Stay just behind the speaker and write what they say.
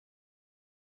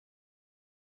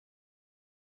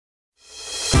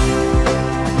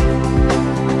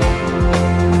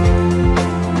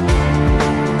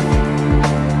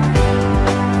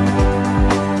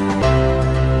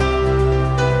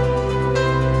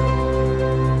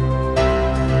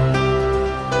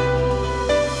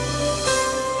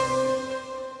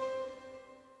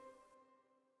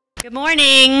Good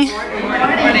morning. Good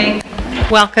morning.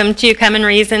 Welcome to Come and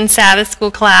Reason Sabbath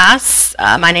School class.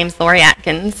 My name is Lori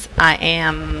Atkins. I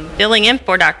am filling in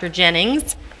for Dr.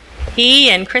 Jennings. He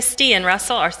and Christy and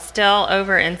Russell are still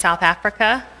over in South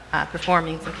Africa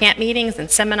performing some camp meetings and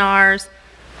seminars.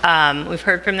 We've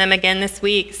heard from them again this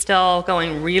week, still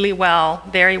going really well,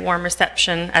 very warm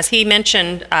reception. As he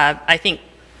mentioned, I think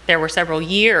there were several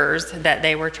years that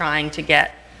they were trying to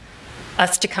get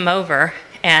us to come over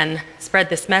and spread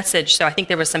this message. So I think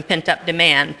there was some pent-up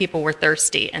demand. People were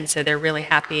thirsty, and so they're really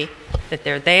happy that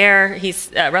they're there.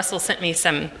 Russell sent me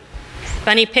some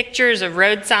funny pictures of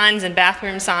road signs and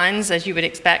bathroom signs, as you would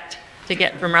expect to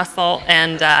get from Russell,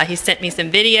 and he sent me some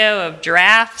video of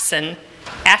giraffes and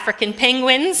African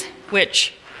penguins,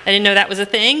 which I didn't know that was a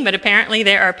thing, but apparently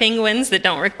there are penguins that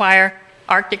don't require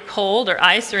Arctic cold or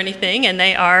ice or anything, and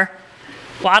they are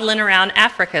waddling around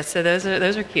Africa, so those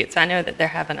are cute. So I know that they're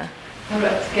having a... What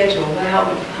about schedule? How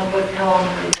long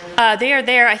are they there? They are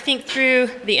there, I think, through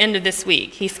the end of this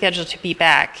week. He's scheduled to be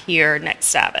back here next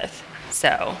Sabbath,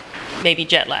 so maybe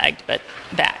jet-lagged, but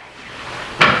back.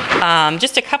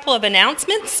 Just a couple of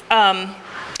announcements.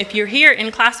 If you're here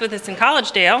in class with us in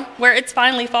Collegedale, where it's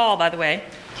finally fall, by the way,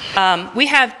 we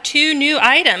have 2 new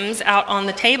items out on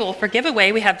the table for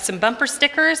giveaway. We have some bumper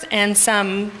stickers and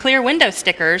some clear window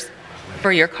stickers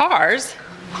for your cars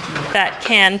that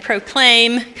can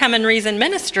proclaim Come and Reason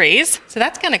Ministries. So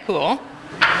that's kind of cool.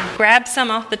 Grab some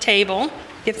off the table,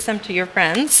 give some to your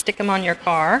friends, stick them on your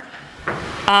car.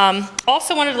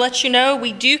 Also wanted to let you know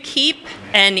we do keep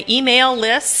an email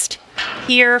list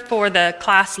here for the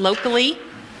class locally.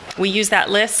 We use that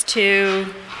list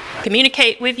to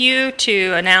communicate with you,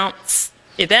 to announce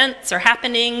events or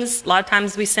happenings. A lot of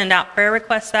times we send out prayer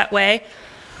requests that way.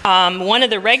 One of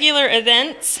the regular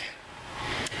events,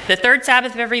 the third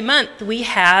Sabbath of every month, we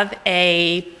have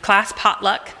a class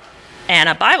potluck and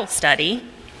a Bible study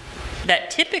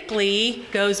that typically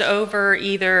goes over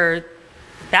either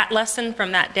that lesson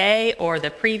from that day or the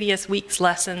previous week's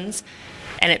lessons.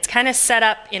 And it's kind of set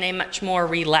up in a much more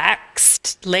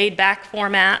relaxed, laid-back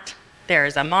format.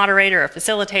 There's a moderator, a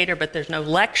facilitator, but there's no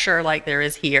lecture like there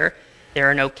is here. There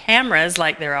are no cameras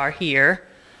like there are here.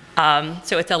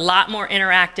 So it's a lot more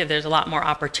interactive. There's a lot more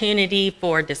opportunity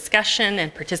for discussion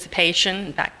and participation.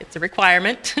 In fact, it's a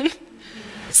requirement.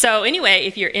 So anyway,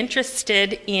 if you're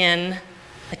interested in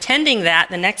attending that,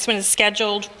 the next one is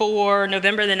scheduled for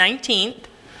November the 19th.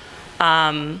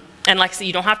 And like I said,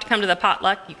 you don't have to come to the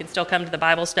potluck. You can still come to the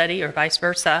Bible study or vice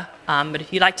versa. But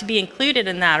if you'd like to be included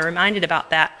in that or reminded about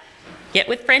that, get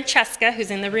with Francesca, who's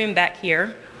in the room back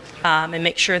here, and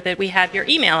make sure that we have your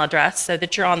email address so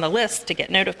that you're on the list to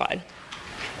get notified.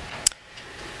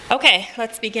 Okay,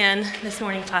 let's begin this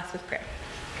morning's class with prayer.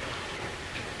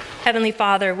 Heavenly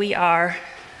Father, we are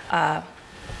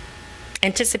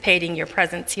anticipating your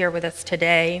presence here with us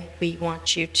today. We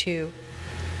want you to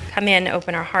come in,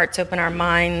 open our hearts, open our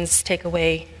minds, take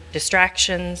away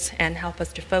distractions, and help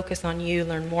us to focus on you,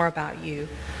 learn more about you.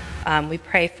 We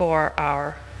pray for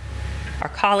our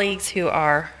colleagues who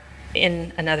are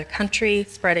in another country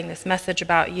spreading this message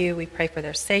about you. We pray for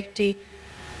their safety,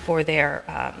 for their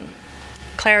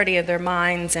clarity of their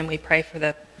minds, and we pray for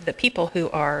the people who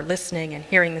are listening and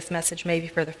hearing this message maybe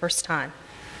for the first time,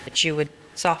 that you would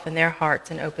soften their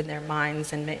hearts and open their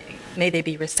minds, and may they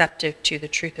be receptive to the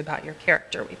truth about your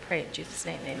character. We pray in Jesus'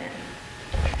 name, amen.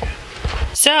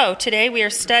 So today we are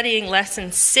studying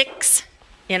lesson 6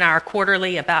 in our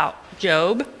quarterly about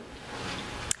Job.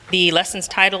 The lesson's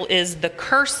title is The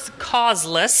Curse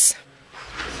Causeless,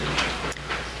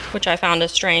 which I found a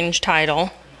strange title,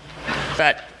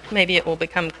 but maybe it will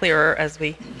become clearer as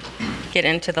we get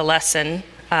into the lesson.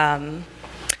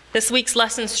 This week's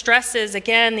lesson stresses,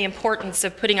 again, the importance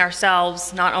of putting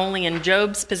ourselves not only in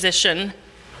Job's position,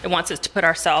 it wants us to put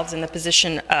ourselves in the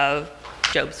position of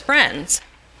Job's friends,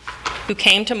 who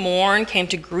came to mourn, came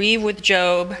to grieve with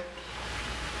Job.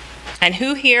 And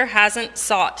who here hasn't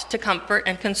sought to comfort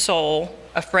and console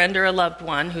a friend or a loved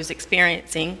one who's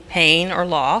experiencing pain or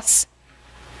loss?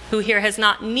 Who here has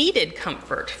not needed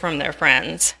comfort from their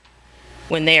friends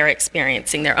when they are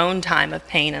experiencing their own time of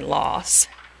pain and loss?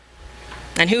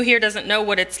 And who here doesn't know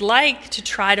what it's like to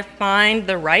try to find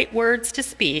the right words to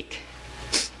speak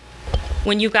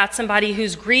when you've got somebody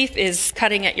whose grief is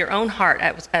cutting at your own heart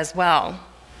as well?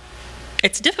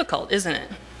 It's difficult, isn't it?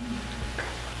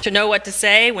 To know what to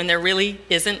say when there really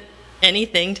isn't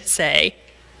anything to say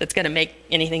that's going to make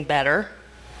anything better.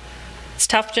 It's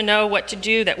tough to know what to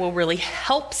do that will really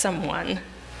help someone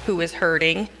who is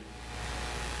hurting.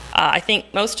 I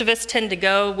think most of us tend to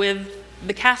go with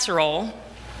the casserole.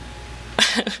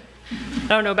 I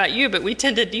don't know about you, but we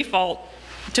tend to default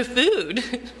to food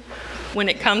when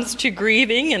it comes to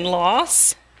grieving and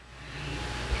loss.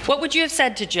 What would you have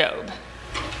said to Job?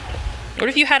 What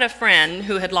if you had a friend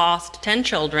who had lost 10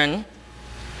 children,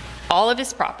 all of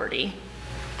his property,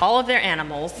 all of their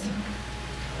animals,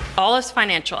 all his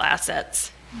financial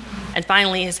assets, and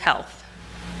finally his health?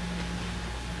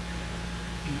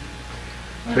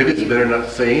 Maybe it's better not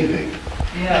to say anything.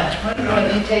 Yeah, one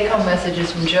of the take-home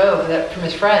messages from Job, from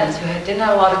his friends who didn't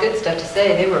have a lot of good stuff to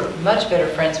say, they were much better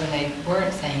friends when they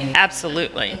weren't saying anything.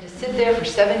 Absolutely. And to sit there for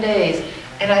 7 days,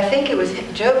 and I think it was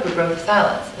Job who broke the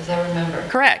silence, as I remember.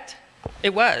 Correct.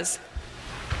 It was.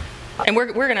 And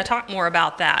we're going to talk more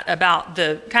about that, about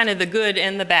the kind of the good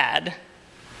and the bad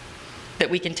that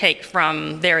we can take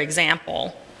from their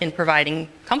example in providing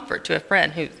comfort to a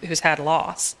friend who's had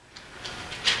loss.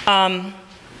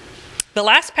 The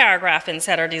last paragraph in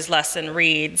Saturday's lesson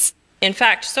reads, in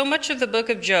fact, so much of the book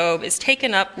of Job is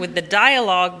taken up with the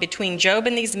dialogue between Job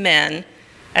and these men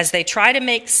as they try to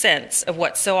make sense of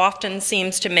what so often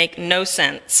seems to make no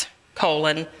sense,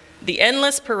 the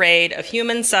endless parade of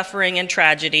human suffering and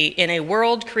tragedy in a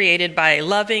world created by a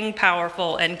loving,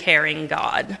 powerful, and caring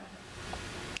God.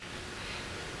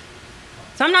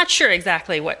 So I'm not sure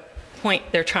exactly what point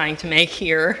they're trying to make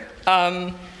here.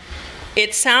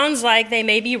 It sounds like they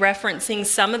may be referencing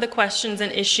some of the questions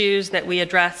and issues that we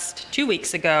addressed 2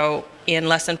 weeks ago in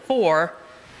Lesson 4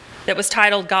 that was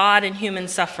titled God and Human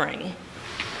Suffering,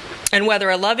 and whether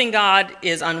a loving God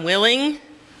is unwilling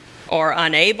or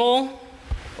unable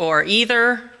or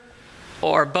either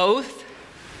or both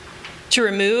to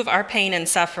remove our pain and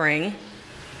suffering.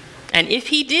 And if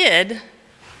he did,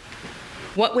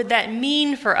 what would that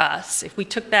mean for us if we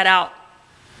took that out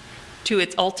to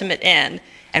its ultimate end?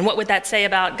 And what would that say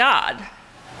about God?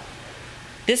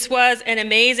 This was an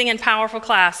amazing and powerful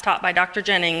class taught by Dr.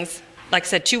 Jennings, like I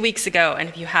said, 2 weeks ago. And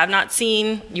if you have not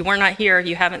seen, you were not here,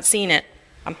 you haven't seen it,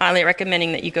 I'm highly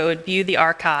recommending that you go and view the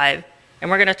archive. And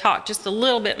we're going to talk just a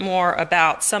little bit more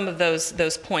about some of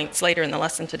those points later in the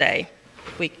lesson today,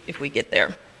 if we get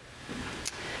there.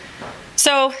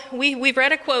 So we've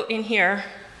read a quote in here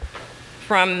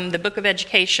from the Book of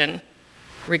Education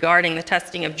regarding the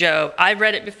testing of Job. I've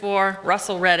read it before,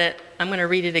 Russell read it, I'm going to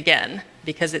read it again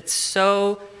because it's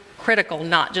so critical,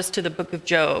 not just to the book of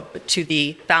Job, but to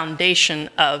the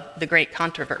foundation of the great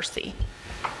controversy.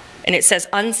 And it says,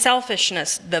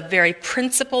 unselfishness, the very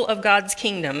principle of God's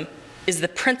kingdom, is the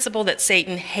principle that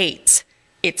Satan hates.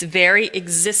 Its very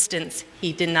existence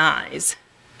he denies.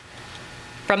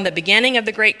 From the beginning of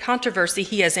the great controversy,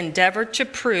 he has endeavored to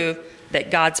prove that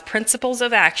God's principles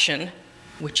of action,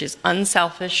 which is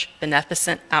unselfish,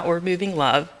 beneficent, outward-moving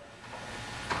love,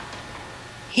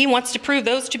 he wants to prove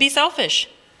those to be selfish.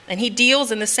 And he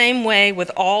deals in the same way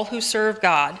with all who serve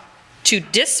God. To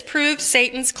disprove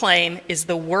Satan's claim is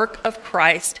the work of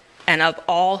Christ and of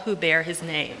all who bear his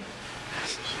name.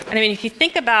 And I mean, if you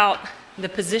think about the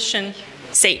position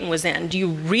Satan was in, do you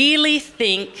really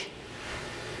think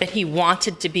that he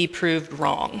wanted to be proved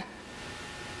wrong?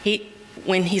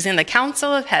 When he's in the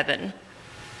council of heaven,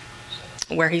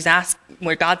 where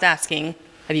God's asking,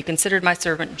 have you considered my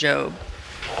servant Job?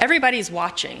 Everybody's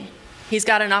watching. He's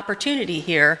got an opportunity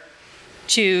here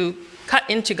to cut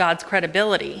into God's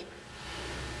credibility.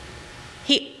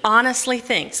 He honestly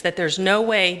thinks that there's no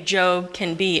way Job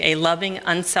can be a loving,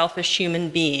 unselfish human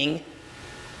being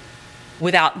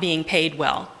without being paid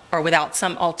well or without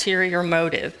some ulterior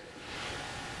motive.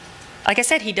 Like I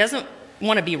said, he doesn't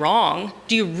want to be wrong.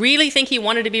 Do you really think he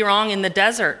wanted to be wrong in the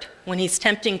desert when he's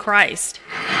tempting Christ?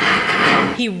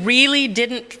 He really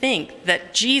didn't think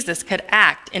that Jesus could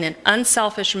act in an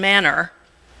unselfish manner.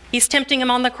 He's tempting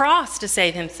him on the cross to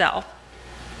save himself.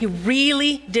 He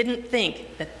really didn't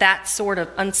think that that sort of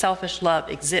unselfish love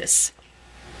exists.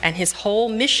 And his whole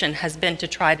mission has been to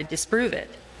try to disprove it.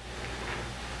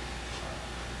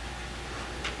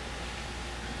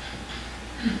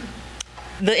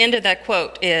 The end of that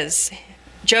quote is,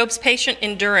 Job's patient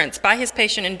endurance, by his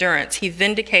patient endurance, he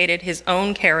vindicated his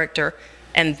own character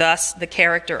and thus the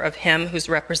character of him whose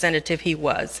representative he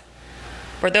was.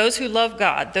 For those who love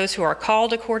God, those who are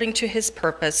called according to his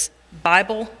purpose,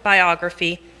 Bible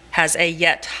biography has a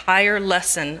yet higher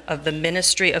lesson of the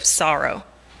ministry of sorrow.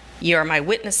 Ye are my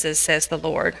witnesses, says the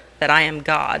Lord, that I am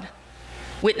God.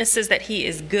 Witnesses that he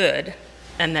is good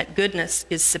and that goodness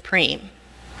is supreme.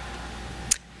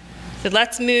 So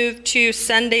let's move to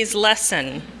Sunday's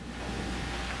lesson,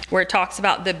 where it talks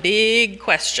about the big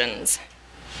questions.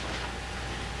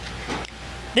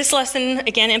 This lesson,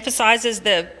 again, emphasizes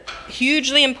the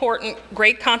hugely important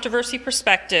great controversy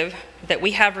perspective that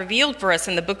we have revealed for us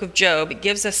in the book of Job. It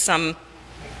gives us some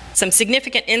some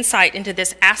significant insight into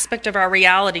this aspect of our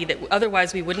reality that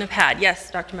otherwise we wouldn't have had. Yes,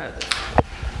 Dr. Moses.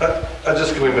 I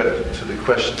just going back to the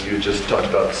question you just talked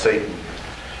about, Satan.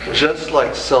 Just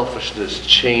like selfishness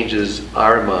changes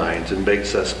our minds and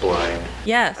makes us blind,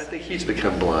 Yes. I think he's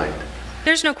become blind.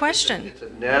 There's no question. It's a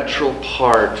natural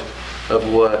part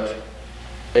of what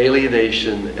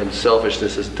alienation and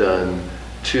selfishness has done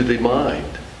to the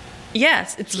mind.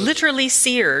 Yes, it's literally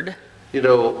seared. You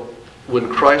know, when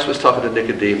Christ was talking to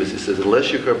Nicodemus, he says,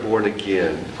 unless you are born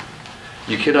again,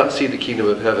 you cannot see the kingdom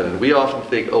of heaven. And we often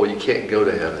think, oh, you can't go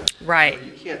to heaven. Right.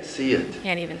 You can't see it.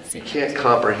 Can't even see You it. can't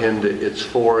comprehend it. It's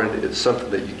foreign. It's something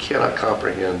that you cannot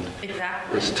comprehend.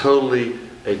 Exactly. It's totally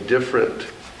a different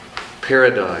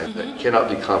paradigm that cannot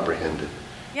be comprehended.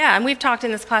 Yeah, and we've talked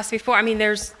in this class before. I mean,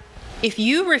 if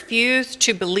you refuse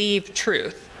to believe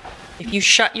truth, if you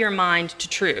shut your mind to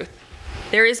truth,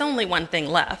 there is only one thing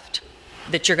left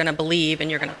that you're going to believe and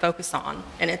you're going to focus on,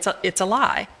 and it's a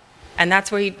lie. And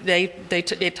that's where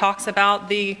it talks about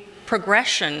the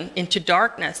progression into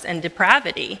darkness and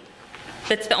depravity.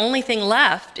 That's the only thing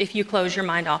left if you close your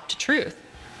mind off to truth.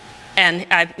 And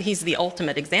he's the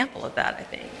ultimate example of that, I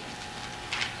think.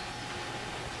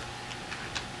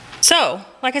 So,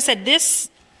 like I said, this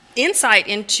insight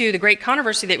into the great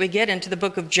controversy that we get into the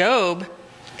book of Job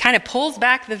kind of pulls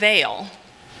back the veil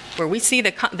where we see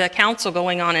the council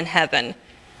going on in heaven.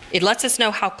 It lets us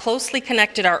know how closely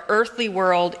connected our earthly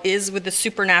world is with the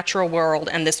supernatural world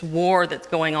and this war that's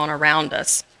going on around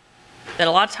us. That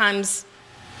a lot of times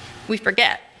we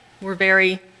forget. We're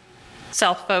very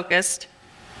self-focused.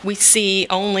 We see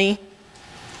only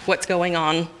what's going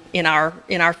on in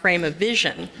our frame of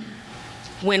vision.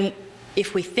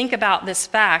 If we think about this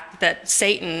fact that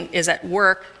Satan is at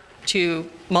work to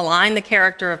malign the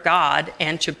character of God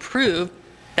and to prove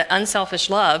that unselfish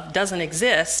love doesn't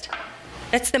exist,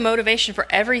 that's the motivation for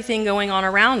everything going on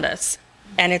around us.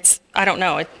 And it's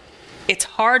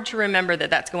hard to remember that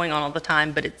that's going on all the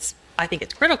time, but I think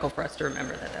it's critical for us to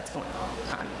remember that that's going on all the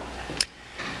time.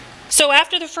 So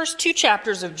after the first 2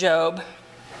 chapters of Job,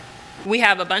 we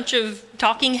have a bunch of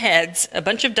talking heads, a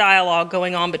bunch of dialogue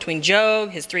going on between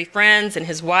Job, his 3 friends, and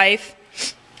his wife.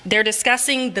 They're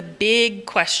discussing the big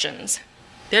questions.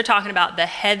 They're talking about the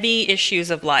heavy issues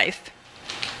of life.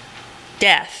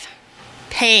 Death,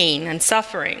 pain, and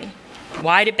suffering.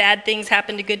 Why do bad things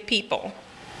happen to good people?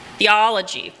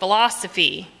 Theology,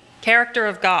 philosophy, character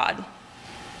of God.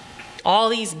 All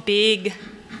these big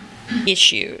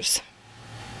issues.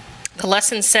 The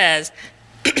lesson says,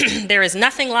 there is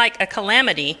nothing like a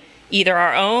calamity, either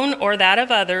our own or that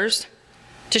of others,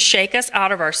 to shake us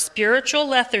out of our spiritual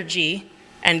lethargy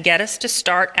and get us to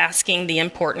start asking the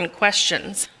important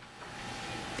questions.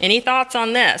 Any thoughts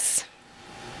on this?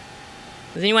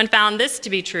 Has anyone found this to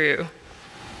be true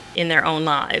in their own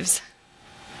lives?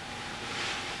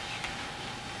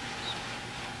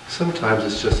 Sometimes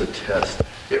it's just a test.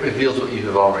 It reveals what you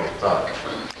have already thought.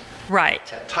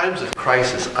 Right. At times of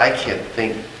crisis, I can't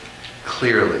think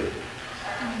clearly.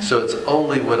 So it's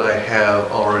only what I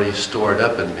have already stored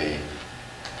up in me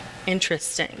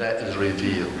Interesting. that is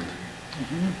revealed.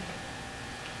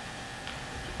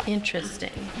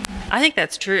 Interesting. I think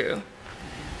that's true.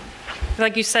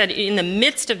 Like you said, in the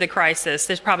midst of the crisis,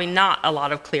 there's probably not a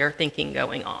lot of clear thinking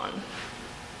going on.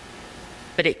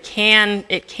 But it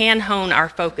can hone our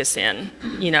focus in,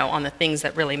 on the things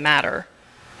that really matter.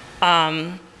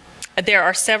 There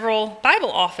are several Bible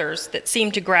authors that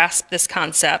seem to grasp this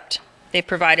concept. They've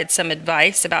provided some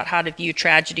advice about how to view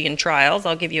tragedy and trials.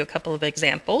 I'll give you a couple of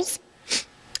examples.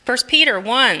 1 Peter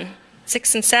 1,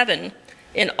 6 and 7.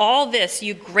 In all this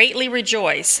you greatly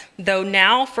rejoice, though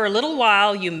now for a little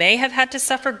while you may have had to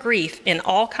suffer grief in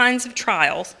all kinds of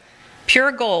trials.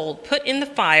 Pure gold put in the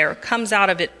fire comes out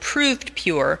of it proved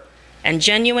pure, and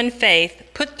genuine faith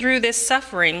put through this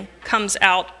suffering comes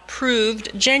out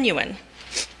proved genuine.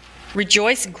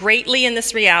 Rejoice greatly in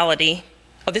this reality.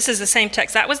 Oh, this is the same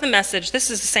text. That was the message.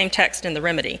 This is the same text in the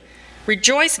remedy.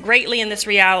 Rejoice greatly in this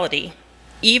reality,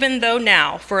 even though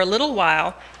now, for a little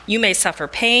while, you may suffer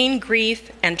pain,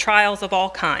 grief, and trials of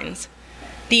all kinds.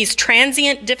 These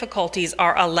transient difficulties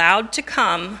are allowed to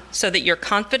come so that your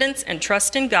confidence and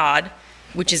trust in God,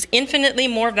 which is infinitely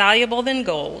more valuable than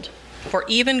gold, for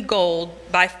even gold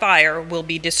by fire will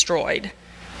be destroyed,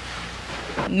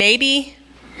 may be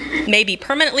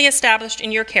permanently established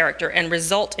in your character and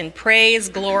result in praise,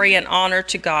 glory, and honor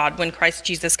to God when Christ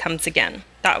Jesus comes again.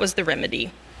 That was the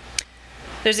remedy.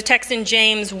 There's a text in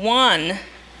James 1,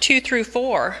 2 through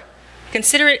 4.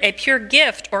 Consider it a pure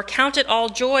gift or count it all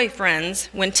joy, friends,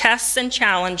 when tests and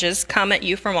challenges come at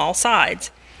you from all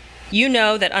sides. You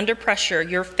know that under pressure,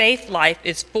 your faith life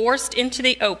is forced into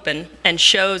the open and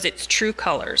shows its true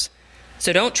colors.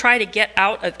 So don't try to get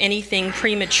out of anything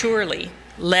prematurely.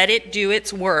 Let it do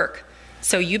its work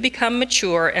so you become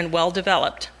mature and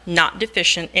well-developed, not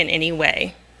deficient in any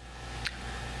way.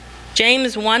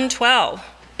 James 1:12,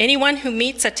 anyone who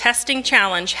meets a testing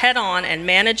challenge head-on and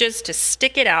manages to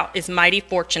stick it out is mighty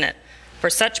fortunate. For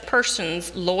such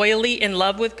persons loyally in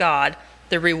love with God,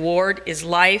 the reward is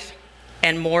life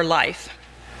and more life.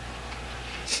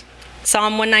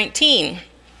 Psalm 119,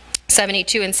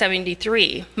 72 and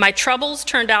 73. My troubles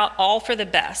turned out all for the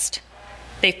best.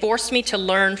 They forced me to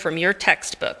learn from your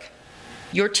textbook.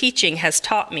 Your teaching has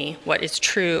taught me what is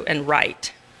true and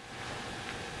right.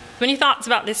 Any thoughts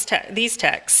about these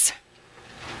texts?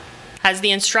 Has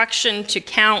the instruction to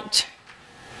count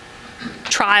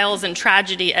trials and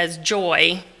tragedy as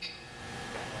joy,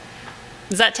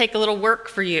 does that take a little work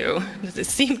for you? Does it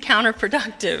seem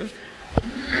counterproductive?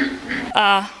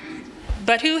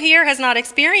 But who here has not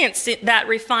experienced that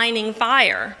refining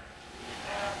fire?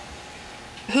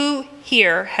 Who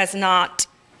here has not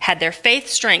had their faith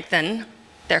strengthened,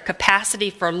 their capacity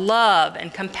for love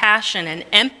and compassion and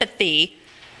empathy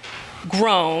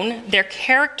grown, their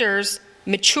characters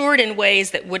matured in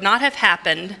ways that would not have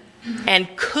happened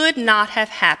and could not have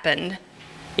happened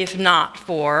if not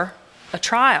for a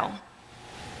trial?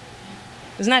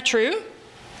 Isn't that true?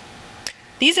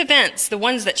 These events, the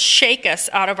ones that shake us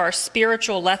out of our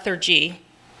spiritual lethargy,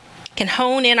 can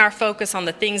hone in our focus on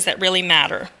the things that really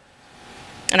matter.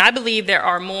 And I believe there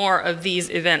are more of these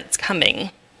events coming.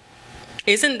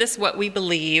 Isn't this what we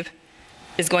believe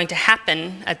is going to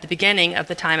happen at the beginning of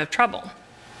the time of trouble?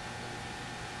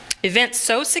 Events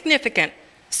so significant,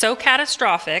 so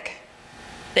catastrophic,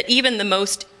 that even the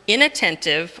most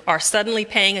inattentive are suddenly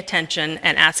paying attention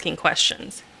and asking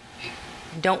questions.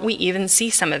 Don't we even see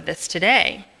some of this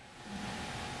today?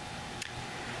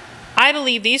 I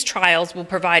believe these trials will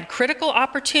provide critical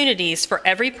opportunities for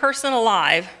every person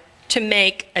alive to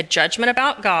make a judgment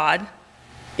about God,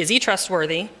 is he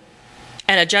trustworthy,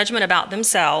 and a judgment about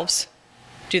themselves,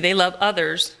 do they love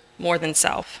others more than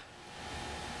self?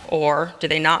 Or do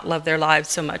they not love their lives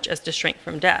so much as to shrink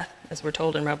from death, as we're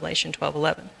told in Revelation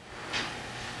 12:11?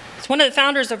 So one of the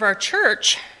founders of our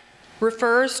church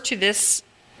refers to this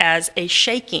as a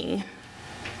shaking.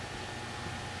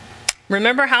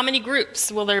 Remember, how many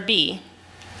groups will there be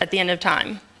at the end of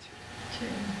time?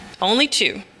 Only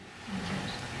two.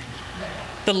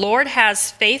 The Lord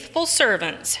has faithful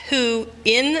servants who,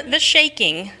 in the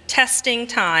shaking, testing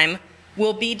time,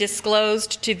 will be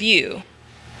disclosed to view.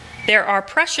 There are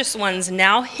precious ones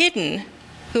now hidden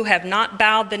who have not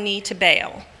bowed the knee to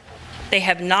Baal. They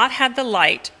have not had the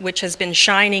light which has been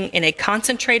shining in a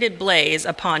concentrated blaze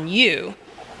upon you,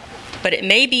 but it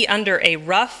may be under a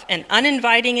rough and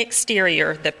uninviting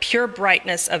exterior the pure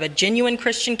brightness of a genuine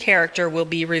Christian character will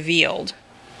be revealed.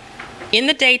 In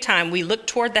the daytime we look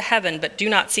toward the heaven but do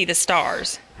not see the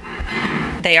stars.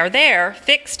 They are there,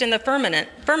 fixed in the firmament,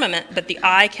 but the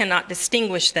eye cannot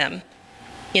distinguish them.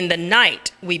 In the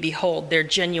night we behold their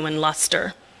genuine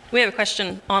luster. We have a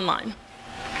question online.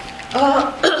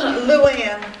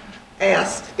 Luann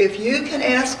asked, if you can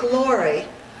ask Lori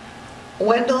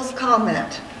Wendell's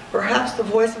comment, perhaps the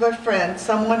voice of a friend,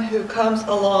 someone who comes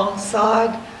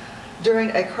alongside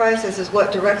during a crisis, is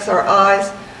what directs our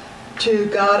eyes to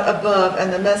God above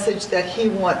and the message that he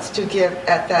wants to give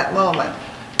at that moment.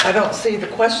 I don't see the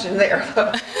question there,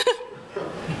 though.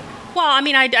 Well, I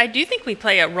mean, I do think we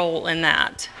play a role in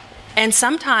that. And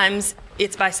sometimes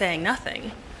it's by saying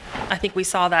nothing. I think we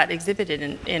saw that exhibited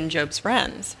in Job's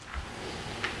friends.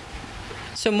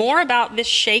 So more about this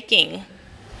shaking.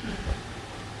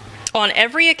 On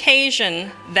every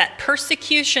occasion that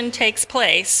persecution takes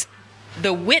place,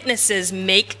 the witnesses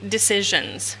make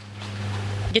decisions.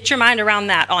 Get your mind around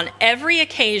that. On every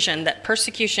occasion that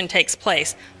persecution takes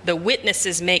place, the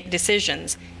witnesses make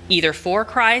decisions, either for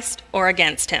Christ or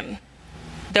against him.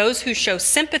 Those who show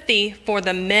sympathy for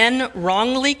the men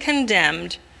wrongly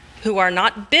condemned, who are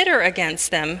not bitter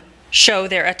against them, show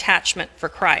their attachment for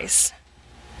Christ.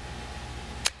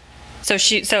 So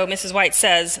Mrs. White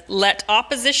says, let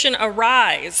opposition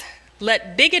arise.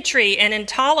 Let bigotry and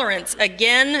intolerance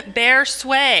again bear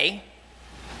sway.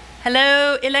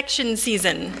 Hello, election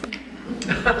season.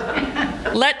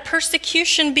 Let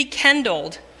persecution be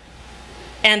kindled,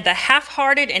 and the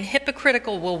half-hearted and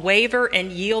hypocritical will waver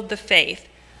and yield the faith.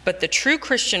 But the true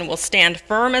Christian will stand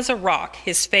firm as a rock,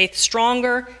 his faith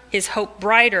stronger, his hope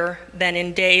brighter than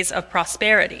in days of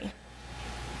prosperity.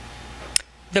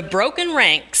 The broken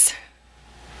ranks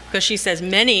because she says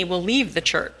many will leave the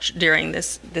church during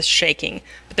this shaking.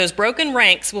 But those broken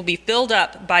ranks will be filled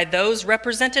up by those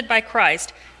represented by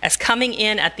Christ as coming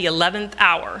in at the 11th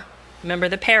hour. Remember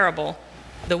the parable,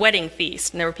 the wedding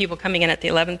feast, and there were people coming in at the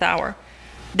 11th hour.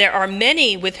 There are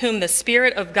many with whom the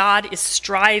Spirit of God is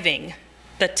striving.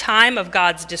 The time of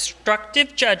God's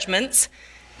destructive judgments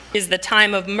is the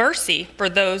time of mercy for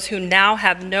those who now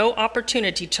have no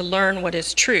opportunity to learn what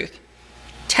is truth.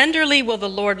 Tenderly will the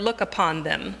Lord look upon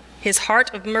them. His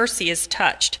heart of mercy is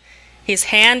touched. His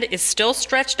hand is still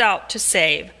stretched out to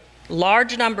save.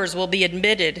 Large numbers will be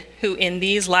admitted who in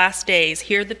these last days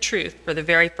hear the truth for the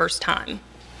very first time.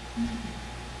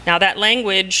 Now that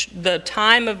language, the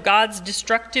time of God's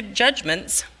destructive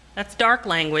judgments, that's dark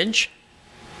language.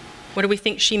 What do we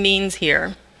think she means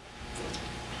here?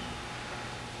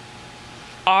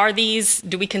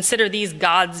 Do we consider these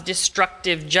God's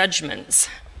destructive judgments?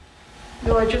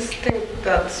 No, I just think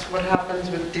that's what happens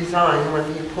with design.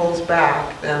 When he pulls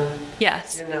back, then,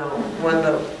 yes, when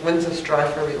the winds of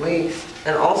strife are released.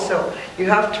 And also, you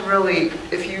have to really,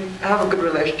 if you have a good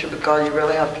relationship with God, you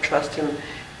really have to trust him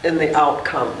in the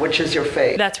outcome, which is your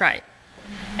faith. That's right.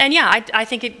 And yeah, I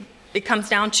think it comes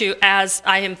down to, as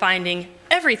I am finding,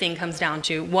 everything comes down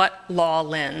to what law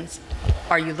lens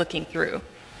are you looking through?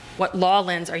 What law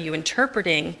lens are you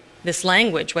interpreting this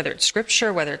language, whether it's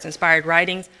scripture, whether it's inspired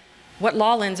writings? What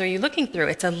law lens are you looking through?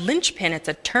 It's a linchpin, it's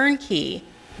a turnkey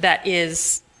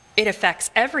it affects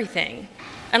everything.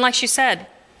 And like she said,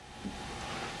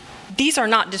 these are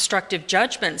not destructive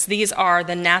judgments. These are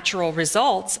the natural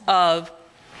results of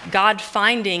God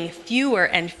finding fewer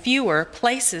and fewer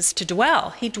places to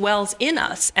dwell. He dwells in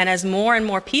us. And as more and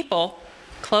more people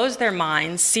close their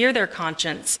minds, sear their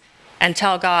conscience, and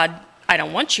tell God, I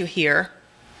don't want you here,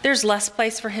 there's less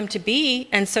place for him to be,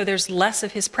 and so there's less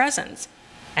of his presence.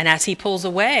 And as he pulls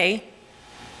away,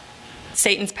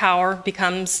 Satan's power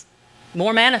becomes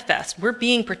more manifest. We're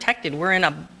being protected. We're in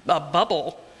a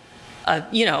bubble,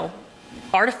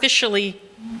 artificially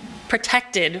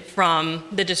protected from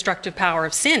the destructive power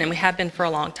of sin, and we have been for a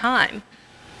long time.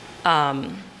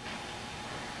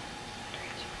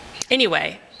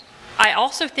 Anyway, I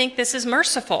also think this is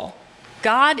merciful.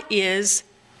 His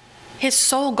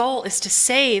sole goal is to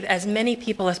save as many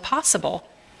people as possible,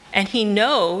 and he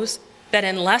knows that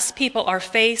unless people are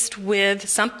faced with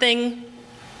something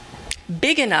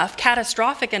big enough,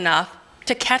 catastrophic enough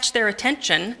to catch their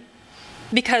attention,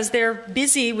 because they're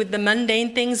busy with the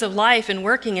mundane things of life and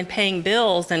working and paying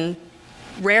bills and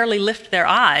rarely lift their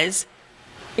eyes,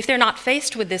 if they're not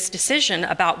faced with this decision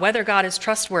about whether God is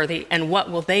trustworthy and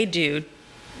what will they do,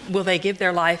 will they give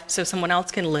their life so someone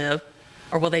else can live,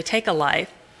 or will they take a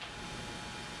life?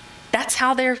 That's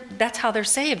how they're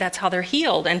saved. That's how they're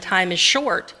healed. And time is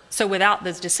short. So without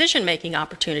those decision-making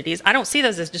opportunities, I don't see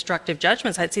those as destructive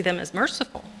judgments. I'd see them as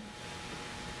merciful.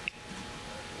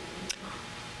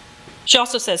 She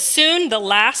also says, soon the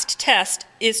last test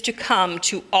is to come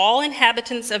to all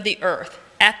inhabitants of the earth.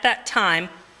 At that time,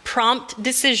 prompt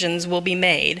decisions will be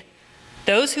made.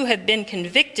 Those who have been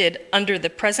convicted under the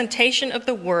presentation of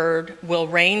the word will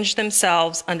range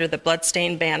themselves under the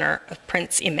bloodstained banner of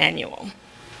Prince Emmanuel.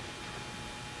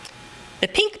 The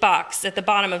pink box at the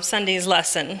bottom of Sunday's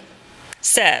lesson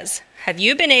says, have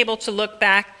you been able to look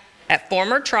back at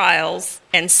former trials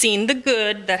and seen the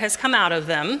good that has come out of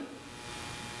them?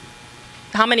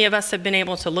 How many of us have been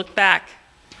able to look back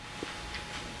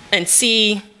and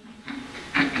see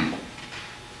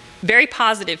very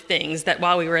positive things that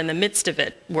while we were in the midst of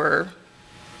it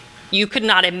you could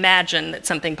not imagine that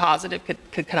something positive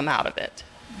could come out of it?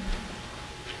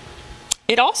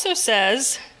 It also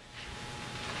says,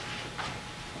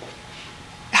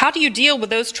 how do you deal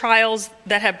with those trials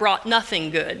that have brought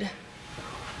nothing good?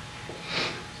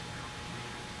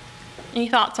 Any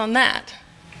thoughts on that?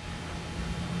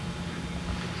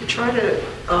 You try to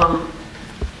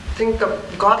think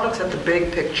that God looks at the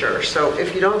big picture. So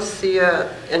if you don't see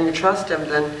it and you trust him,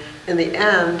 then in the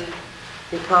end,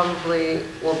 you probably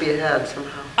will be ahead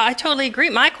somehow. I totally agree.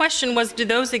 My question was, do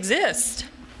those exist?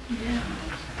 Yeah.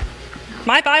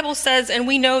 My Bible says, and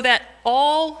we know that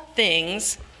all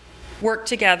things work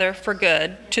together for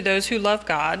good to those who love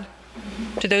God,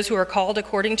 to those who are called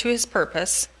according to his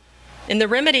purpose. In the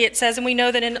remedy it says, and we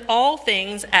know that in all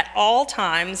things, at all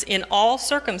times, in all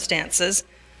circumstances,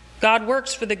 God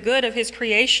works for the good of his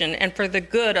creation and for the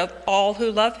good of all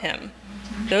who love him.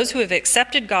 Those who have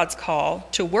accepted God's call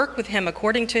to work with him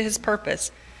according to his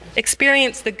purpose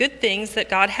experience the good things that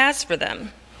God has for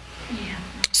them. Yeah.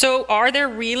 So are there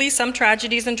really some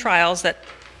tragedies and trials that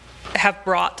have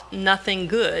brought nothing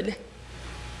good?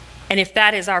 And if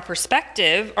that is our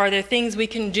perspective, are there things we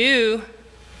can do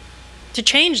to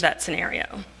change that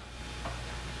scenario.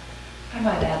 I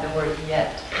might add the word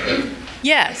yet.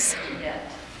 Yes. Yet.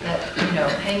 That,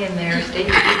 hang in there, stay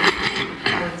tuned.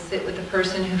 I would sit with the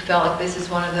person who felt like this is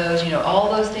one of those,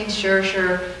 all those things,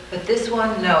 sure, but this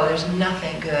one, no, there's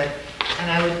nothing good.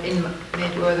 And I would,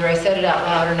 maybe whether I said it out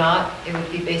loud or not, it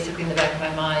would be basically in the back of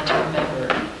my mind to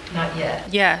remember, not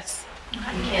yet. Yes. You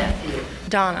can't see it.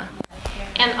 Donna.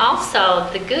 And also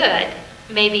the good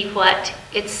may be what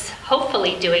it's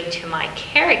hopefully doing to my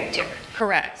character.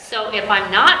 Correct. So if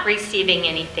I'm not receiving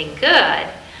anything good,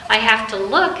 I have to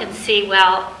look and see,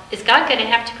 well, is God going to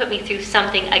have to put me through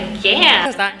something again?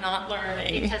 Because I'm not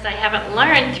learning. Because I haven't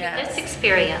learned through Yes. this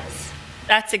experience.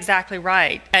 That's exactly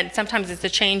right. And sometimes it's a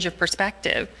change of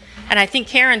perspective. And I think,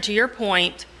 Karen, to your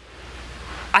point,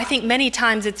 I think many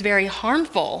times it's very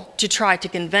harmful to try to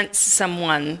convince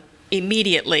someone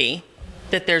immediately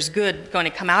that there's good going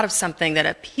to come out of something that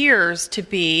appears to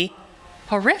be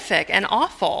horrific and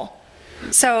awful.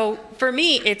 So for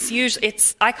me,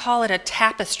 I call it a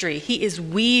tapestry. He is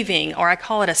weaving, or I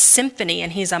call it a symphony,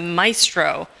 and he's a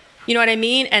maestro. You know what I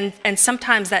mean? And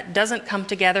sometimes that doesn't come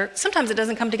together. Sometimes it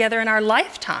doesn't come together in our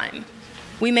lifetime.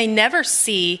 We may never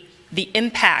see the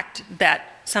impact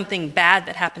that something bad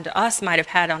that happened to us might have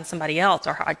had on somebody else,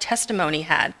 or our testimony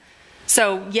had.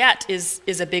 So yet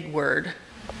is a big word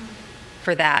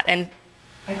for that. And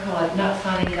I call it not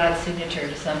signing God's signature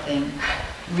to something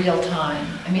real time.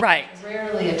 I mean, Right. there's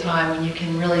rarely a time when you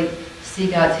can really see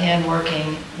God's hand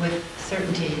working with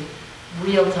certainty,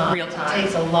 real time. Real time. It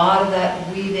takes a lot of that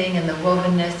weaving and the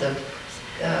wovenness of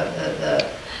the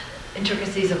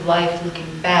intricacies of life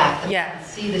looking back.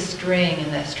 Yes. See the string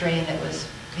and that strain that was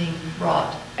being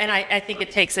wrought. And I think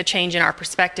it takes a change in our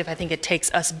perspective. I think it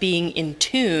takes us being in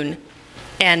tune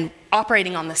and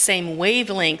operating on the same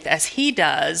wavelength as he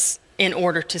does in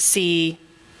order to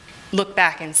look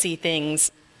back and see things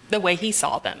the way he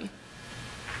saw them.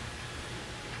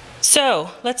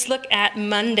 So let's look at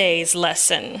Monday's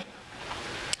lesson.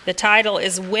 The title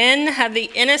is, When Have the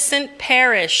Innocent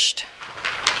Perished?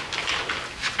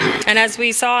 And as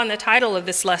we saw in the title of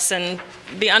this lesson,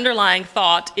 the underlying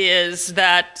thought is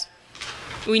that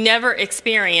we never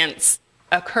experience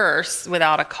a curse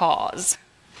without a cause.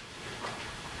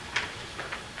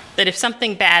 That if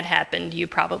something bad happened, you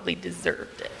probably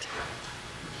deserved it.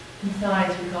 In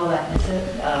science, we call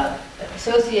that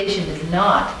association does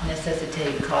not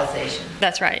necessitate causation.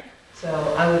 That's right.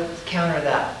 So I would counter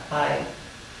that by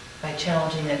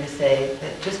challenging them to say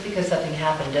that just because something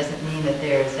happened doesn't mean that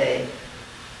there's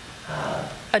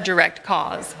A direct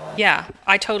cause. Yeah,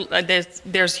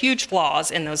 there's huge flaws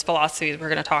in those philosophies we're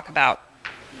going to talk about.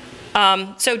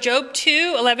 So Job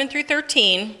 2, 11 through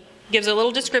 13 gives a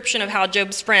little description of how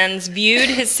Job's friends viewed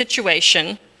his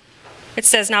situation. It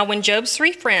says, Now when Job's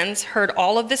 3 friends heard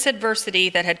all of this adversity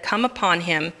that had come upon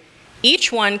him,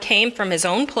 each one came from his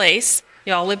own place.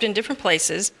 They all lived in different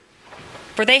places.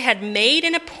 For they had made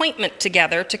an appointment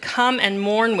together to come and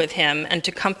mourn with him and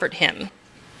to comfort him.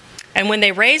 And when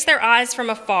they raised their eyes from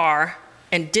afar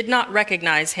and did not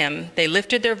recognize him, they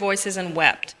lifted their voices and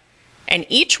wept. And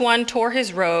each one tore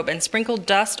his robe and sprinkled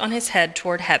dust on his head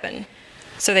toward heaven.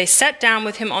 So they sat down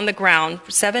with him on the ground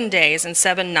for 7 days and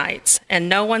 7 nights, and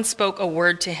no one spoke a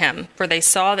word to him, for they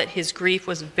saw that his grief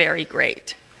was very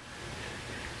great.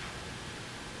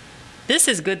 This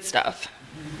is good stuff.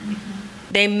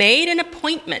 They made an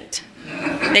appointment.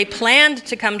 They planned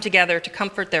to come together to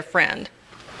comfort their friend.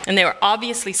 And they were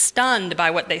obviously stunned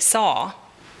by what they saw,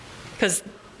 because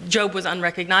Job was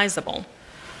unrecognizable.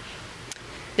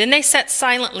 Then they sat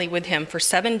silently with him for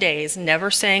 7 days,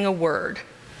 never saying a word.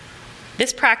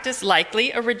 This practice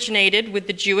likely originated with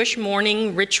the Jewish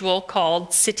mourning ritual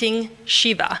called sitting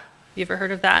Shiva. You ever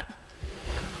heard of that?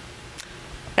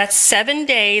 That's 7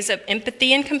 days of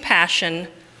empathy and compassion,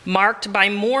 marked by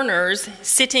mourners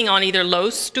sitting on either low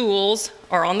stools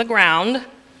or on the ground.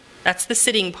 That's the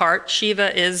sitting part.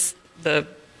 Shiva is the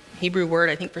Hebrew word,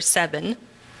 I think, for 7.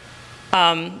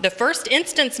 The first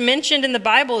instance mentioned in the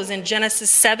Bible is in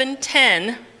Genesis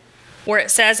 7:10, where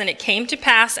it says, And it came to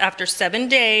pass after 7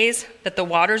 days that the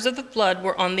waters of the flood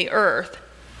were on the earth.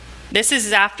 This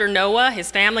is after Noah, his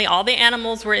family, all the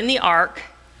animals were in the ark.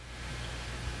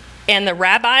 And the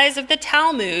rabbis of the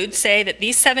Talmud say that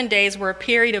these 7 days were a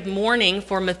period of mourning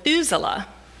for Methuselah,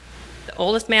 the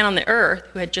oldest man on the earth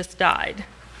who had just died.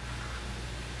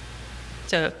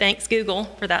 So thanks, Google,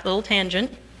 for that little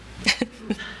tangent.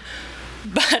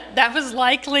 But that was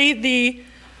likely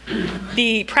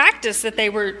the practice that they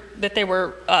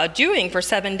were doing for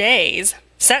 7 days,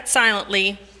 sat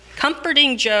silently,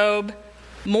 comforting Job,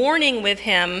 mourning with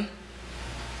him.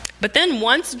 But then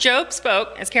once Job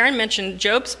spoke, as Karen mentioned,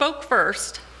 Job spoke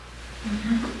first.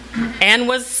 and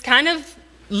was kind of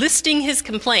listing his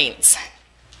complaints.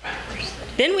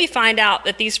 Then we find out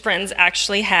that these friends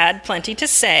actually had plenty to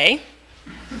say.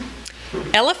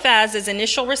 Eliphaz's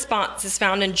initial response is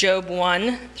found in Job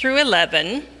 1 through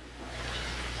 11.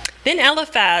 Then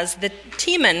Eliphaz the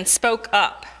Teman spoke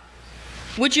up.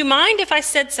 "Would you mind if I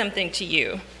said something to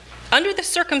you? Under the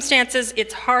circumstances,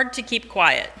 it's hard to keep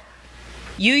quiet.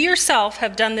 You yourself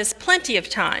have done this plenty of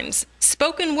times,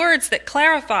 spoken words that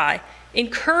clarify,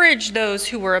 encourage those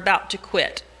who were about to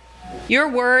quit. Your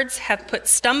words have put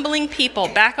stumbling people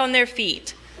back on their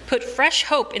feet, put fresh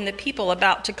hope in the people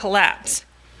about to collapse.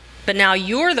 But now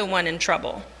you're the one in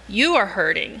trouble. You are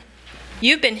hurting.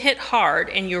 You've been hit hard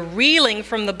and you're reeling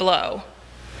from the blow.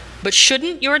 But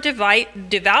shouldn't your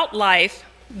devout life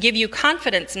give you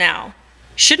confidence now?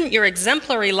 Shouldn't your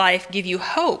exemplary life give you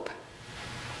hope?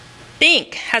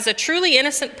 Think, has a truly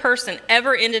innocent person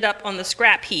ever ended up on the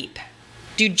scrap heap?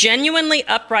 Do genuinely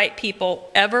upright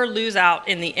people ever lose out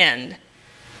in the end?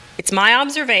 It's my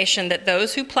observation that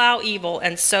those who plow evil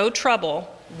and sow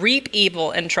trouble reap evil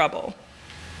and trouble.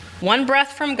 One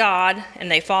breath from God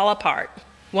and they fall apart.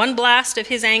 One blast of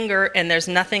his anger and there's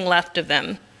nothing left of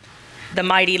them. The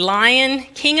mighty lion,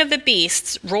 king of the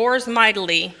beasts, roars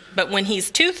mightily, but when he's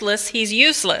toothless, he's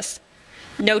useless.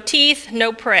 No teeth,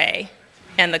 no prey,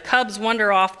 and the cubs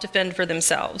wander off to fend for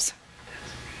themselves."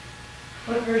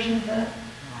 What version is that?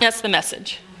 That's the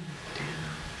Message.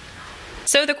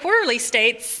 So the Quarterly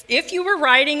states, if you were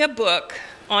writing a book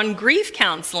on grief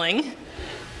counseling,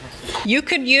 you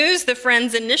could use the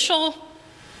friend's initial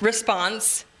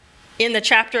response in the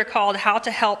chapter called How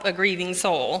to Help a Grieving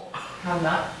Soul. How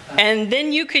not? And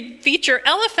then you could feature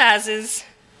Eliphaz's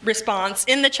response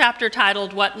in the chapter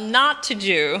titled What Not to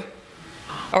Do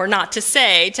or Not to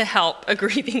Say to Help a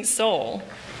Grieving Soul.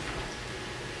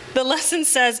 The lesson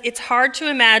says it's hard to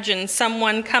imagine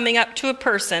someone coming up to a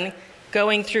person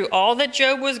going through all that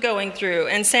Job was going through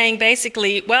and saying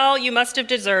basically, well, you must have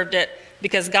deserved it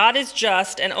because God is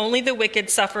just and only the wicked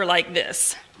suffer like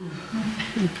this.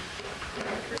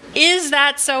 Is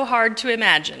that so hard to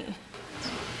imagine?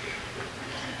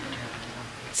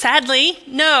 Sadly,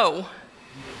 no.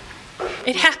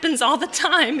 It happens all the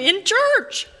time in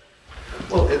church.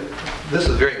 Well, this is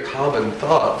a very common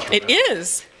thought. It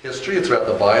is. History, it's throughout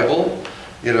the Bible,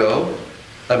 you know.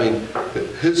 I mean,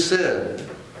 who sinned?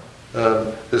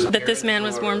 That this man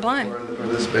was born blind. Or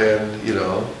this man, you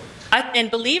know.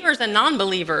 And believers and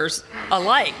non-believers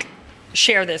alike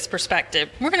share this perspective.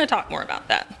 We're going to talk more about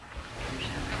that.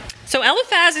 So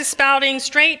Eliphaz is spouting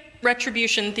straight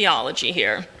retribution theology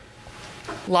here.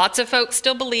 Lots of folks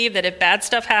still believe that if bad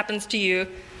stuff happens to you,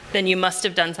 then you must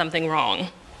have done something wrong.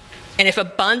 And if a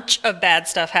bunch of bad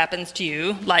stuff happens to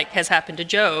you, like has happened to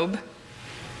Job,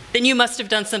 then you must have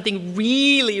done something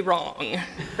really wrong.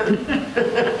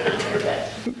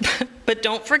 But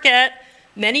don't forget,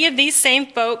 many of these same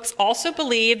folks also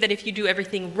believe that if you do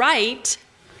everything right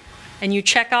and you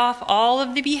check off all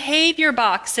of the behavior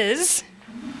boxes,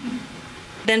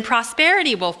 then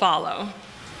prosperity will follow.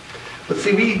 But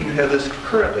see, we even have this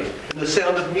currently in The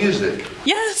Sound of Music.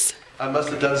 Yes. I must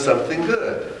have done something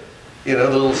good. You know,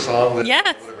 the little song that,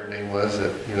 yes. whatever her name was,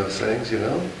 that, you know, sings, you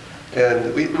know.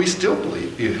 And we still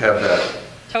believe you have that.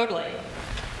 Totally.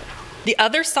 The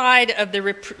other side of the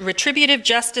retributive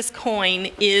justice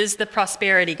coin is the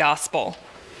prosperity gospel.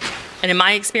 And in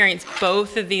my experience,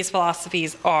 both of these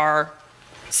philosophies are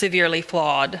severely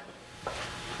flawed.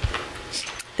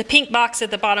 The pink box at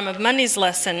the bottom of Monday's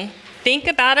lesson, think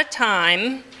about a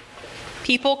time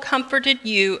people comforted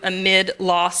you amid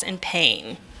loss and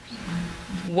pain.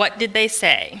 What did they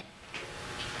say?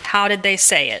 How did they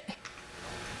say it?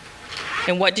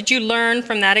 And what did you learn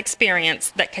from that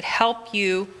experience that could help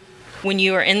you when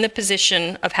you are in the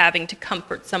position of having to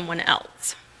comfort someone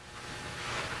else?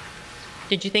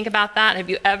 Did you think about that? Have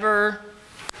you ever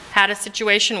had a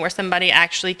situation where somebody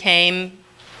actually came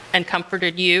and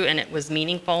comforted you and it was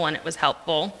meaningful and it was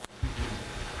helpful?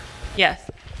 Yes?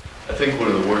 I think one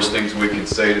of the worst things we can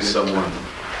say to someone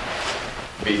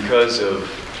because of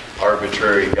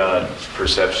arbitrary God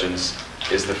perceptions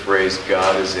is the phrase,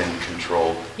 God is in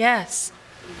control. Yes.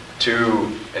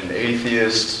 To an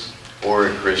atheist or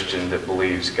a Christian that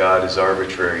believes God is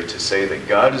arbitrary, to say that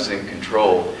God is in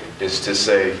control is to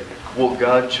say, well,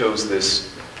 God chose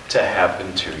this to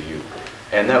happen to you.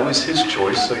 And that was his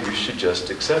choice, so you should just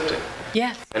accept it.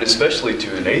 Yes. And especially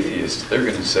to an atheist, they're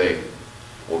going to say,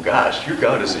 well, gosh, your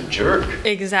God is a jerk.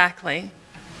 Exactly.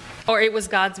 Or it was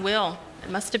God's will. It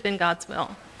must have been God's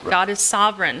will. Right. God is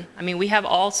sovereign. I mean, we have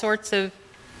all sorts of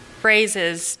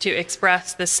phrases to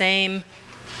express the same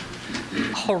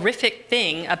horrific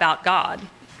thing about God.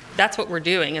 that's what we're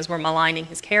doing, is we're maligning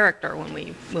his character when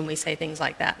we say things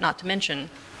like that, not to mention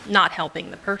not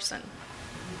helping the person.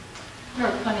 There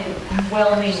are plenty of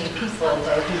well-meaning people,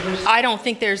 though, who wish. I don't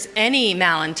think there's any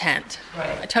malintent.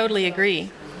 Right. I totally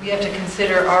agree. We have to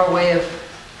consider our way of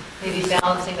maybe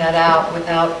balancing that out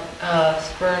without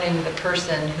spurning the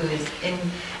person who is in.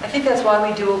 I think that's why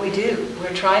we do what we do.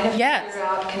 We're trying to Yes. figure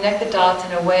out, connect the dots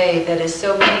in a way that is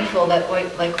so meaningful that,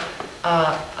 like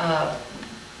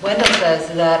Wendell says,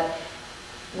 that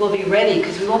we'll be ready,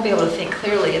 because we won't be able to think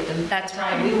clearly at the That's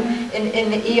time. right. In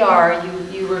the ER,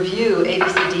 you review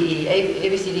ABCDE,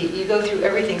 ABCD, you go through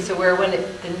everything, so where when the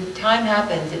time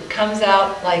happens, it comes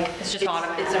out like It's just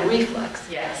automatic. it's a reflex.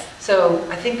 Yes. So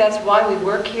I think that's why we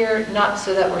work here, not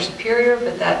so that we're superior,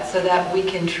 but so that we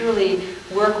can truly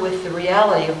work with the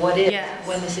reality of what is Yes.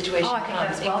 when the situation Oh, I think comes,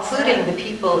 that's well including said. the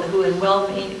people who in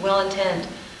well intent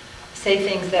say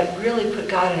things that really put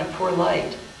God in a poor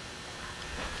light.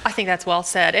 I think that's well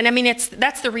said. And I mean,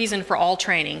 that's the reason for all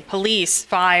training, police,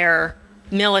 fire,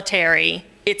 military.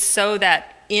 It's so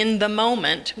that in the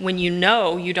moment, when you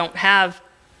know you don't have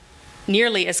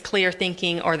nearly as clear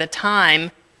thinking or the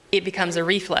time, it becomes a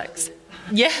reflex.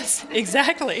 Yes,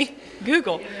 exactly.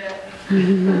 Google.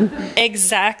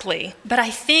 Exactly. But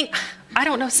I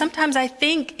don't know, sometimes I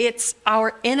think it's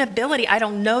our inability. I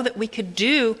don't know that we could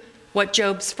do what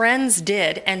Job's friends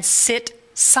did and sit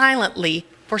silently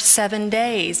for 7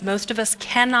 days. Most of us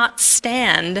cannot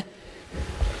stand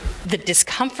the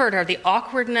discomfort or the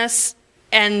awkwardness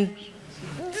and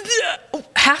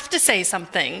have to say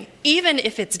something, even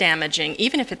if it's damaging,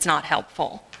 even if it's not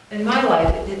helpful. In my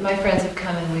life, my friends have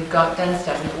come and we've done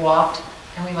stuff. We've walked,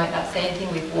 and we might not say anything.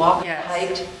 We've walked, Yes.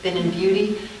 hiked, been in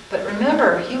beauty. But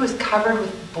remember, he was covered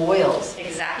with boils.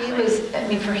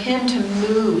 Exactly. For him to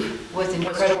move was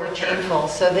incredibly torture. painful.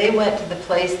 So they went to the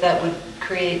place that would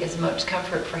create as much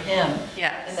comfort for him.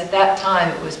 Yes. And at that time,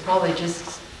 it was probably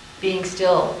just being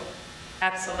still.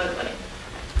 Absolutely.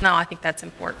 No, I think that's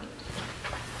important.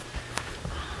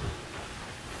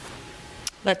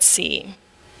 Let's see.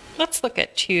 Let's look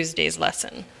at Tuesday's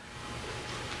lesson.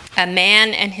 A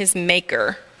man and his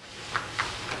maker.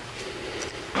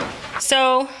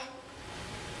 So,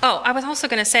 I was also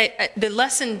going to say, the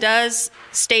lesson does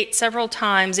state several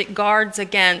times it guards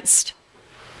against,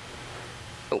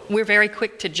 we're very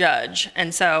quick to judge.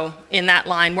 And so in that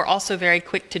line, we're also very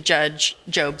quick to judge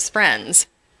Job's friends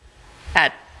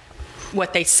at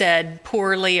what they said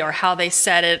poorly or how they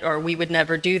said it, or we would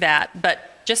never do that.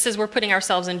 But just as we're putting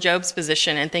ourselves in Job's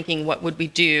position and thinking, what would we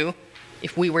do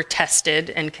if we were tested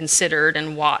and considered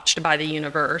and watched by the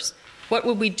universe? What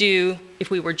would we do if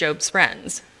we were Job's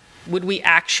friends? Would we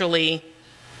actually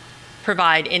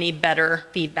provide any better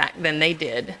feedback than they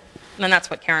did? And that's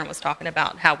what Karen was talking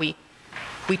about, how we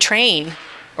train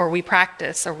or we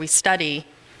practice or we study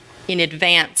in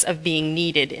advance of being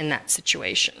needed in that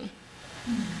situation.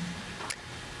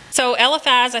 So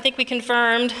Eliphaz, I think we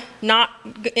confirmed, not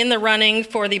in the running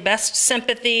for the best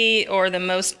sympathy or the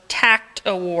most tact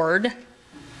award.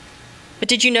 But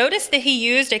did you notice that he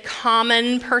used a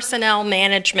common personnel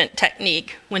management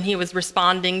technique when he was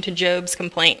responding to Job's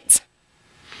complaints?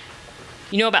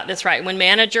 You know about this, right? When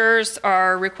managers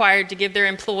are required to give their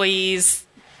employees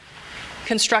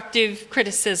constructive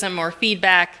criticism or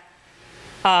feedback,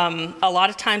 a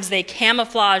lot of times they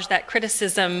camouflage that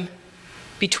criticism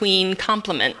between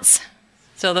compliments.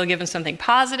 So they'll give them something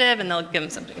positive, and they'll give them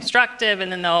something constructive,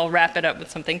 and then they'll wrap it up with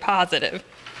something positive.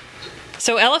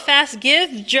 So Eliphaz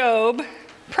gives Job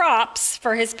props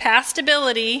for his past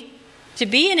ability to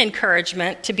be an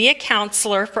encouragement, to be a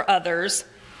counselor for others,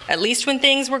 at least when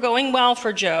things were going well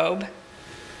for Job.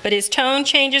 But his tone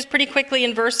changes pretty quickly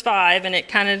in verse 5, and it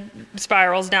kind of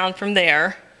spirals down from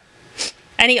there.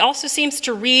 And he also seems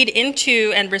to read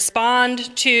into and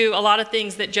respond to a lot of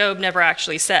things that Job never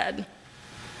actually said.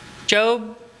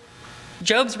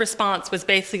 Job's response was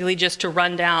basically just to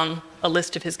run down a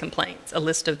list of his complaints, a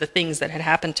list of the things that had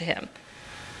happened to him.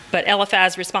 But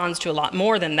Eliphaz responds to a lot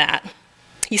more than that.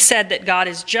 He said that God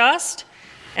is just,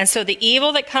 and so the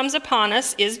evil that comes upon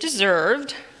us is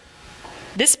deserved.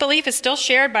 This belief is still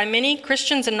shared by many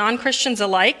Christians and non-Christians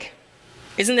alike.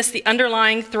 Isn't this the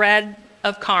underlying thread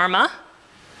of karma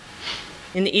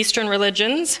in the Eastern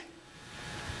religions?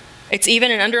 It's even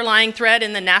an underlying thread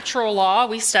in the natural law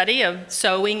we study of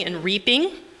sowing and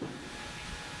reaping.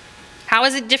 How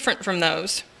is it different from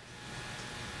those?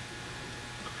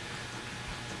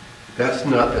 That's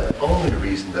not the only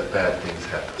reason that bad things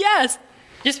happen. Yes,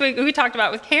 just what we talked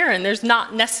about with Karen, there's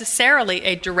not necessarily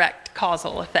a direct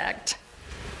causal effect.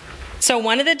 So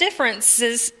one of the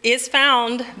differences is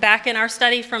found back in our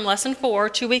study from lesson 4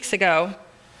 2 weeks ago.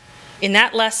 In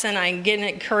that lesson, I again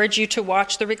encourage you to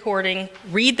watch the recording.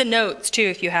 Read the notes, too,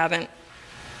 if you haven't.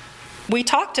 We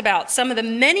talked about some of the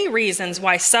many reasons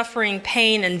why suffering,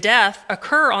 pain, and death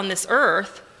occur on this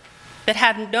earth that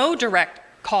have no direct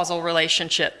causal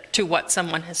relationship to what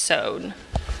someone has sowed.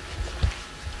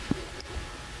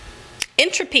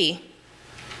 Entropy.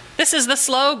 This is the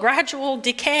slow, gradual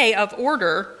decay of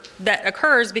order that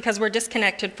occurs because we're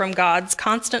disconnected from God's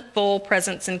constant, full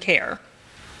presence and care.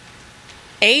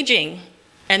 Aging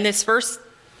and this first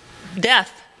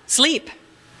death, sleep,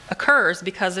 occurs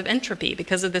because of entropy,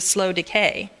 because of this slow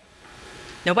decay.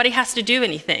 Nobody has to do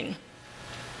anything.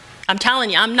 I'm telling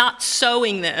you, I'm not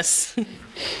sowing this,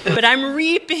 but I'm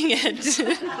reaping it.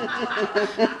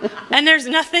 And there's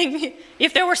nothing,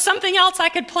 if there were something else I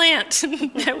could plant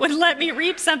that would let me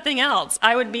reap something else,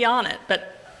 I would be on it.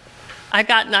 But I've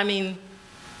got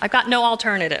no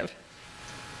alternative,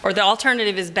 or the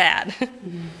alternative is bad.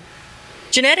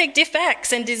 Genetic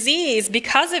defects and disease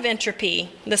because of entropy,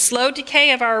 the slow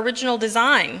decay of our original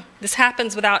design. This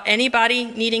happens without anybody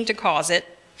needing to cause it.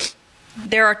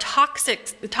 There are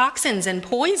toxins and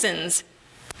poisons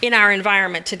in our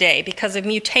environment today because of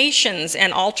mutations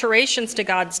and alterations to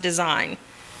God's design.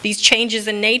 These changes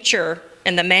in nature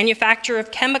and the manufacture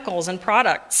of chemicals and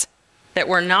products that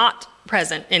were not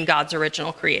present in God's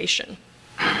original creation.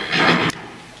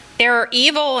 There are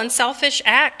evil and selfish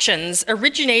actions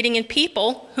originating in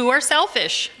people who are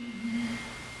selfish.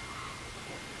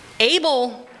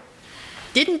 Abel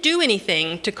didn't do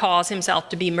anything to cause himself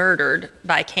to be murdered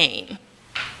by Cain.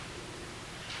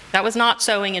 That was not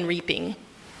sowing and reaping.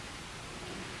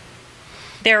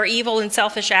 There are evil and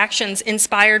selfish actions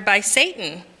inspired by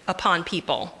Satan upon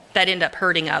people that end up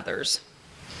hurting others.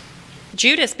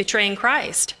 Judas betraying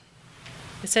Christ.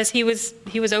 It says he was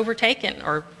overtaken,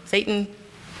 or Satan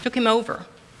took him over.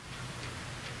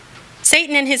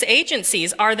 Satan and his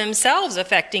agencies are themselves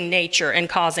affecting nature and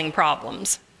causing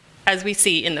problems, as we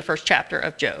see in the first chapter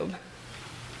of Job.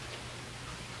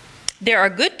 There are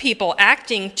good people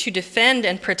acting to defend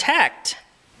and protect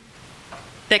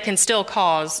that can still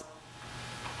cause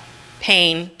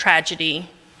pain, tragedy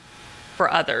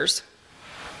for others.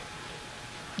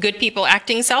 Good people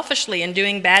acting selfishly and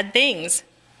doing bad things.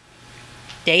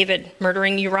 David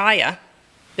murdering Uriah.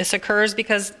 This occurs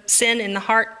because sin in the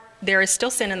heart, there is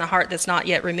still sin in the heart that's not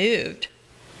yet removed.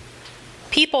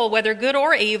 People, whether good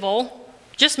or evil,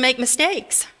 just make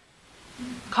mistakes.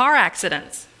 Car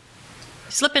accidents.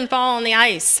 Slip and fall on the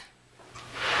ice.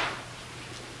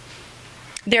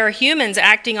 There are humans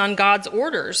acting on God's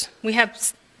orders. We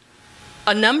have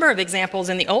a number of examples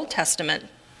in the Old Testament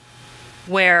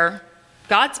where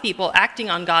God's people acting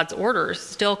on God's orders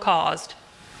still caused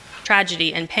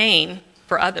tragedy and pain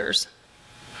for others.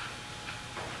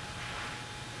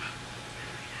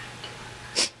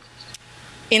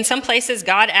 In some places,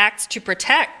 God acts to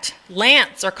protect,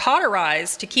 lance, or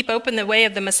cauterize to keep open the way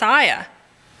of the Messiah,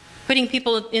 putting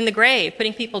people in the grave,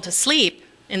 putting people to sleep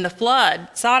in the flood,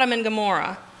 Sodom and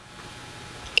Gomorrah.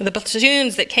 The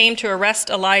platoons that came to arrest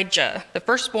Elijah, the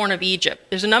firstborn of Egypt.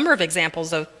 There's a number of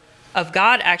examples of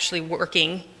God actually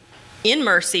working in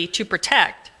mercy to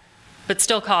protect, but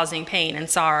still causing pain and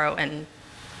sorrow and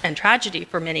tragedy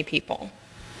for many people.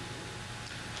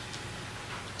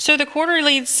 So the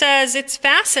quarterly says it's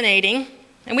fascinating,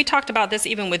 and we talked about this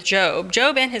even with Job.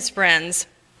 Job and his friends,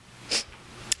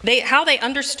 how they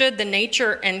understood the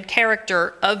nature and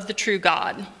character of the true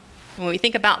God. When we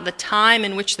think about the time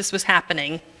in which this was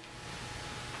happening,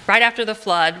 right after the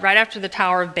flood, right after the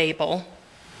Tower of Babel,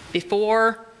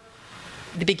 before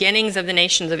the beginnings of the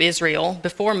nations of Israel,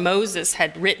 before Moses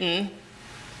had written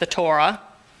the Torah,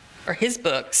 or his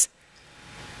books,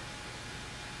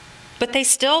 but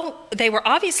they were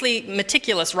obviously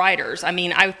meticulous writers. I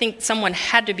mean, I think someone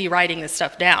had to be writing this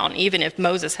stuff down, even if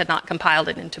Moses had not compiled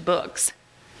it into books.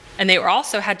 And they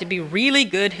also had to be really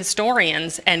good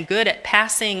historians and good at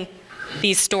passing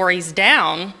these stories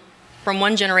down from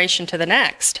one generation to the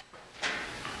next.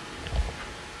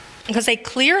 Because they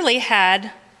clearly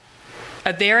had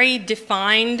a very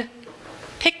defined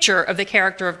picture of the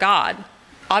character of God.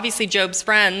 Obviously, Job's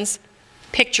friends'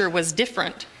 picture was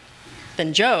different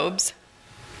than Job's,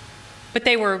 but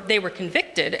they were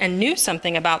convicted and knew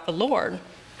something about the Lord.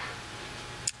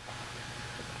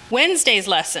 Wednesday's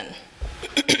lesson.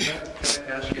 Can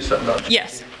I ask you something about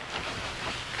Yes.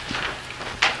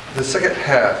 the second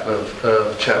half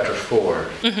of chapter 4?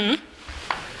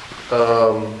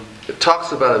 It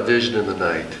talks about a vision in the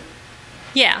night.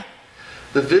 Yeah.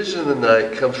 The vision in the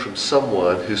night comes from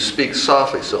someone who speaks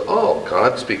softly. So,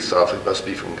 God speaks softly, must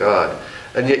be from God.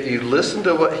 And yet you listen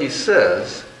to what he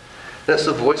says, that's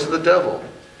the voice of the devil.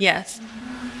 Yes.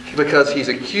 because he's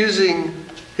accusing,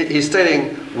 he's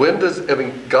stating,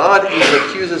 God even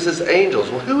accuses his angels.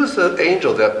 Well, who is the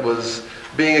angel that was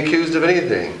being accused of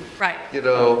anything? Right. You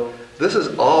know, this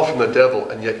is all from the devil,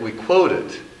 and yet we quote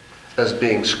it as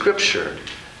being scripture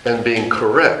and being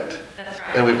correct. That's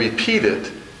right. And we repeat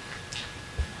it,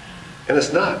 and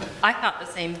it's not. I thought the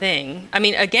same thing. I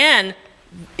mean, again,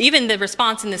 even the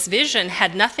response in this vision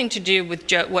had nothing to do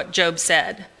with what Job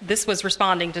said. This was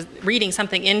responding to reading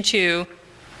something into,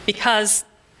 because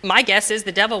my guess is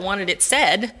the devil wanted it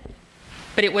said,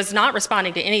 but it was not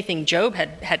responding to anything Job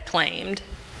had claimed.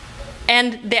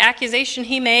 And the accusation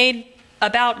he made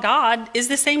about God is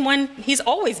the same one he's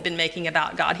always been making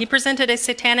about God. He presented a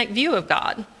satanic view of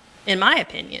God, in my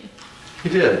opinion. He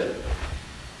did.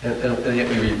 And yet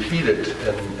we repeat it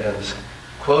and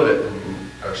quote it in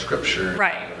our scripture.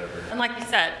 Right. And like you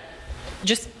said,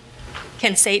 just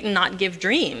can Satan not give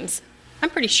dreams? I'm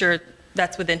pretty sure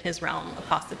that's within his realm of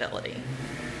possibility.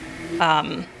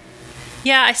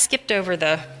 Yeah, I skipped over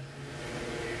the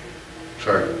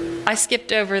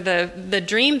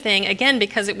dream thing again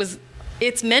because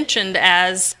it's mentioned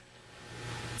as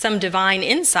some divine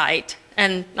insight,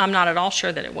 and I'm not at all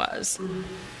sure that it was. Mm-hmm.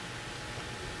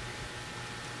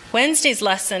 Wednesday's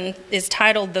lesson is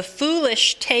titled "The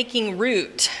Foolish Taking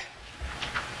Root."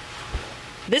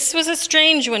 This was a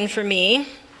strange one for me.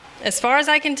 As far as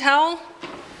I can tell,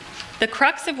 the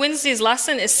crux of Wednesday's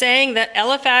lesson is saying that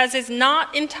Eliphaz is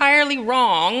not entirely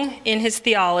wrong in his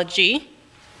theology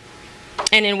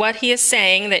and in what he is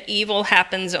saying, that evil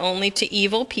happens only to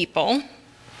evil people.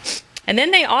 And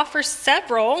then they offer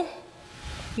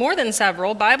more than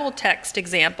several, Bible text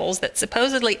examples that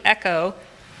supposedly echo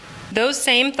those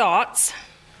same thoughts.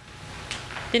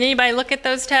 Did anybody look at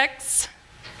those texts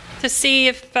to see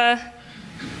if,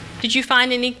 did you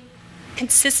find any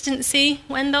consistency,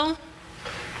 Wendell?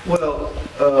 Well,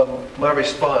 my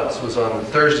response was on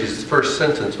Thursday's first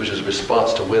sentence, which is a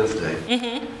response to Wednesday,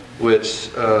 mm-hmm. which,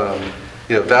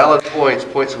 valid points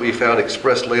that we found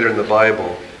expressed later in the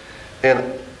Bible.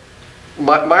 And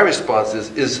my response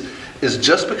is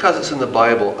just because it's in the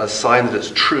Bible a sign that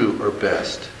it's true or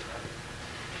best?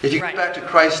 If you go back to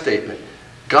Christ's statement,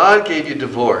 God gave you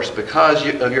divorce because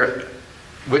of your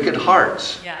wicked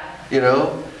hearts. Yeah. You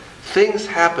know, things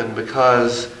happen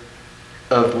because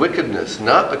of wickedness,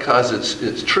 not because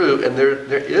it's true, and there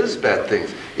is bad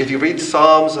things. If you read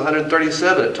Psalms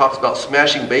 137, it talks about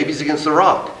smashing babies against the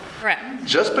rock. Correct.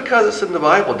 Just because it's in the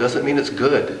Bible doesn't mean it's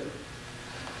good.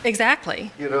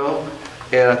 Exactly. You know,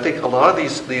 and I think a lot of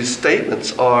these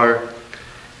statements are,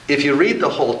 if you read the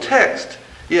whole text,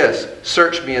 yes,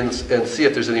 search me and see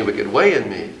if there's any wicked way in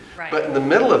me. Right. But in the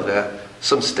middle of that,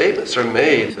 some statements are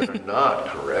made that are not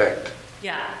correct.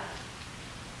 Yeah.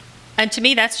 And to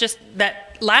me,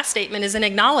 that last statement is an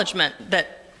acknowledgement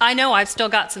that I know I've still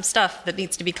got some stuff that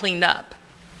needs to be cleaned up.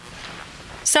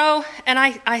 So, and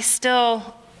I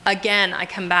still, again, I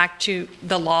come back to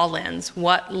the law lens.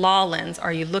 What law lens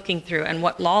are you looking through, and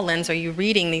what law lens are you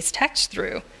reading these texts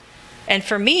through? And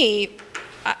for me,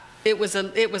 it was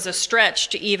a stretch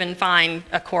to even find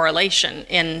a correlation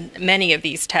in many of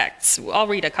these texts. I'll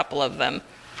read a couple of them.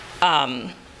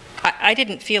 I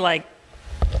didn't feel like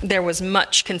there was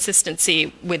much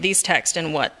consistency with these texts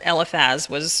and what Eliphaz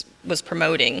was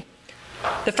promoting.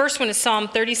 The first one is Psalm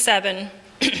 37,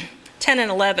 10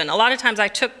 and 11. A lot of times I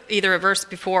took either a verse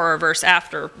before or a verse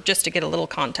after just to get a little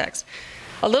context.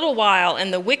 A little while,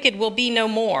 and the wicked will be no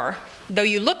more. Though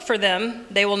you look for them,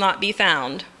 they will not be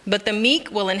found. But the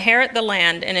meek will inherit the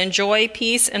land and enjoy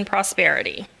peace and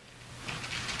prosperity.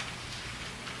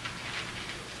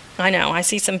 I know, I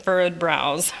see some furrowed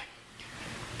brows.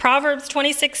 Proverbs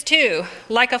 26:2,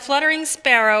 like a fluttering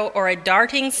sparrow or a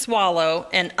darting swallow,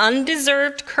 an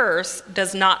undeserved curse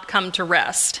does not come to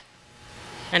rest.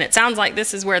 And it sounds like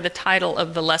this is where the title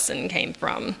of the lesson came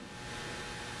from.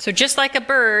 So just like a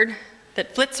bird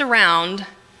that flits around,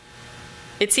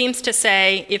 it seems to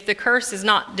say if the curse is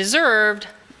not deserved,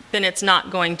 then it's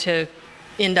not going to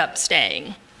end up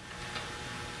staying.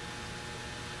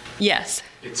 Yes?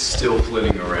 It's still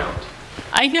flitting around.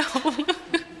 I know.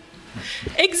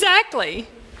 Exactly.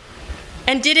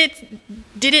 And did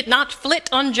it not flit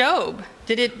on Job?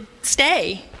 Did it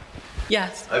stay?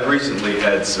 Yes. I've recently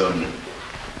had some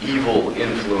evil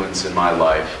influence in my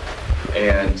life,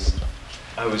 and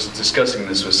I was discussing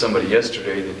this with somebody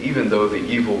yesterday, that even though the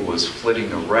evil was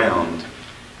flitting around,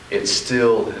 it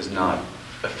still has not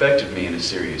affected me in a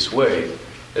serious way,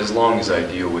 as long as I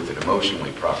deal with it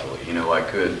emotionally properly. You know, I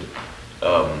could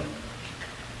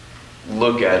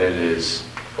look at it as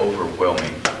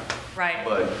overwhelming. Right.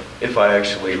 But if I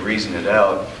actually reason it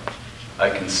out, I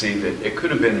can see that it could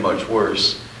have been much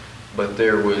worse, but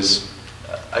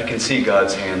I can see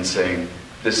God's hand saying,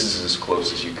 this is as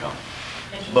close as you come.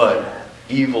 But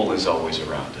evil is always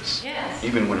around us, Yes.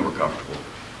 even when we're comfortable.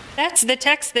 That's the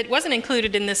text that wasn't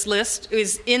included in this list,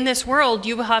 is in this world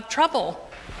you will have trouble.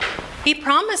 He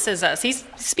promises us. He's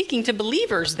speaking to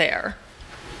believers there.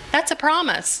 That's a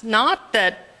promise, not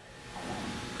that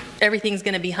everything's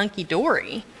going to be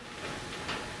hunky-dory.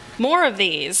 More of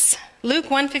these. Luke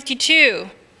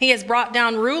 1:52. He has brought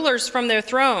down rulers from their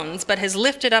thrones, but has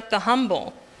lifted up the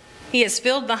humble. He has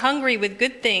filled the hungry with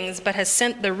good things, but has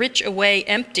sent the rich away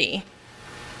empty.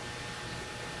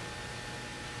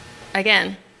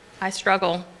 Again, I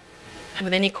struggle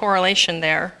with any correlation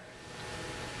there.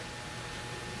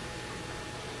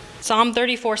 Psalm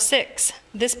 34:6.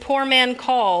 This poor man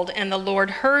called, and the Lord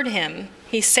heard him.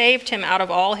 He saved him out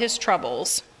of all his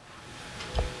troubles.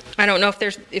 I don't know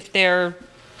if they're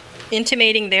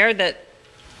intimating there that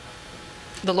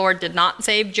the Lord did not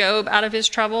save Job out of his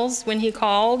troubles when he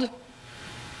called.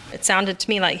 It sounded to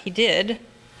me like he did.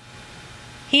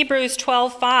 Hebrews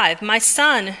 12:5. My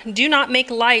son, do not make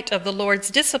light of the Lord's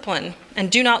discipline,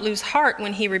 and do not lose heart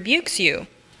when he rebukes you,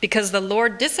 because the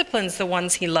Lord disciplines the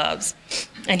ones he loves,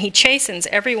 and he chastens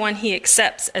everyone he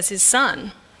accepts as his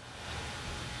son.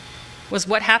 Was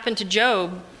what happened to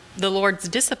Job the Lord's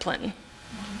discipline?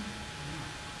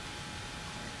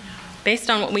 Based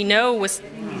on what we know was...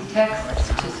 These texts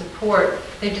to support,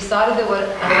 they decided that what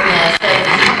Elena said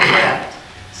was correct.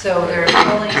 So they're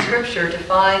pulling scripture to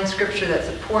find scripture that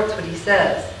supports what he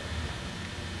says.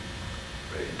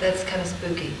 That's kind of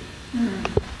spooky.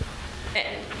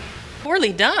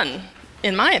 Poorly done,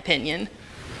 in my opinion.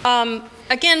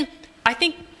 Again, I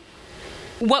think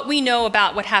what we know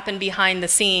about what happened behind the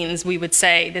scenes, we would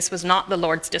say this was not the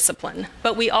Lord's discipline.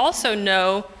 But we also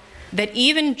know that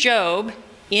even Job,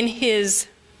 in his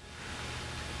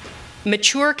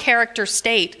mature character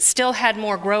state, still had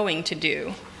more growing to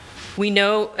do. We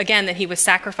know, again, that he was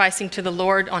sacrificing to the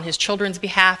Lord on his children's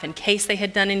behalf in case they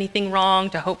had done anything wrong,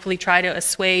 to hopefully try to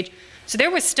assuage. So there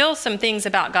was still some things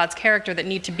about God's character that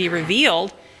need to be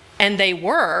revealed, and they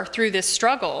were through this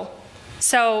struggle.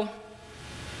 So,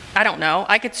 I don't know.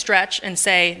 I could stretch and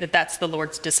say that that's the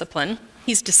Lord's discipline.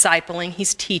 He's discipling,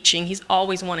 he's teaching, he's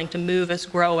always wanting to move us,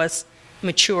 grow us,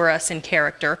 mature us in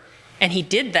character. And he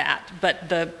did that, but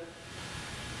the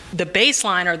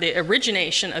baseline or the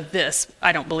origination of this,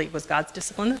 I don't believe was God's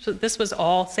discipline. This was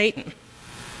all Satan.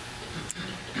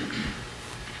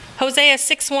 Hosea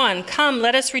 6:1, come,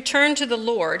 let us return to the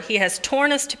Lord. He has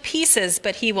torn us to pieces,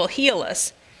 but he will heal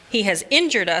us. He has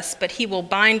injured us, but he will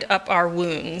bind up our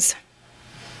wounds.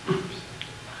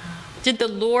 Did the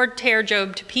Lord tear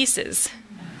Job to pieces?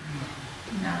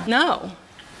 No.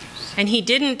 And he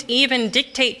didn't even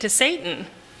dictate to Satan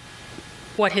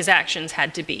what his actions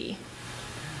had to be.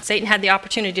 Satan had the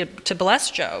opportunity to bless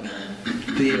Job.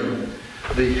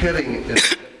 The heading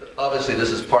is, obviously this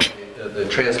is part of the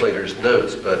translator's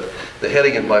notes, but the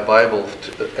heading in my Bible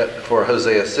for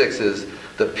Hosea 6 is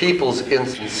the people's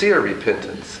insincere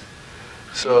repentance.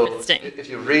 So if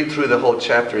you read through the whole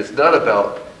chapter, it's not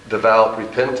about devout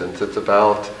repentance. It's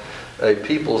about a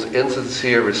people's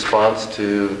insincere response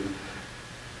to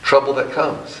trouble that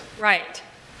comes. Right.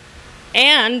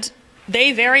 And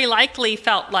they very likely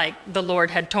felt like the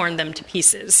Lord had torn them to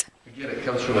pieces. Again, it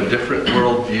comes from a different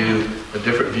worldview, a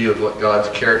different view of what God's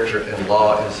character and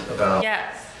law is about.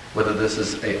 Yes. Whether this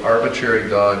is an arbitrary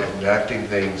God enacting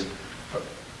things.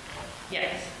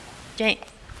 Yes. James.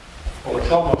 Well,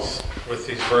 it's almost with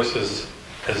these verses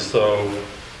as though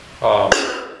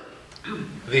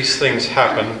these things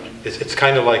happen. It's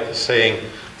kind of like the saying,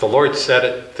 the Lord said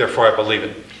it, therefore I believe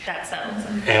it. That settles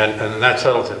it. And that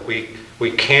settles it.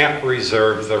 We can't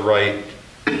reserve the right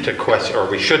to question, or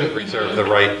we shouldn't reserve the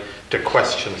right to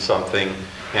question something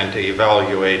and to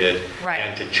evaluate it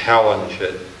and to challenge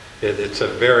it. It's a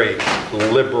very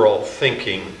liberal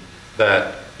thinking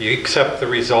that you accept the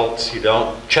results, you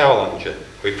don't challenge it.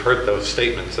 We've heard those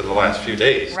statements in the last few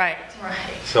days. Right.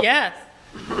 So, yes.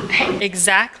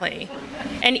 Exactly.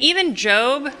 And even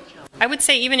Job, I would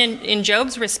say even in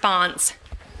Job's response,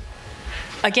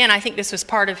 again, I think this was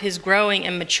part of his growing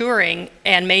and maturing,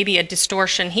 and maybe a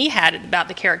distortion he had about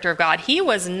the character of God. He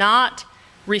was not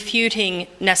refuting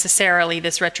necessarily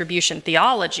this retribution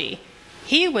theology.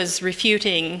 He was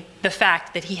refuting the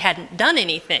fact that he hadn't done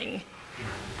anything.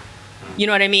 You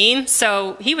know what I mean?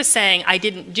 So he was saying, I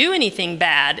didn't do anything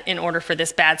bad in order for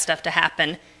this bad stuff to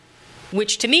happen,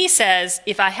 which to me says,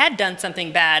 if I had done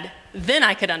something bad, then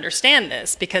I could understand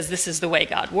this, because this is the way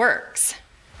God works.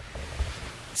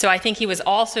 So I think he was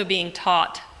also being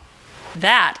taught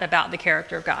that about the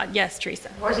character of God. Yes, Teresa?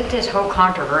 Wasn't this whole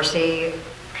controversy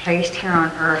placed here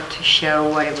on earth to show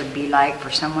what it would be like for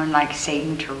someone like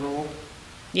Satan to rule?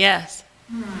 Yes.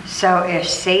 So if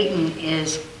Satan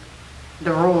is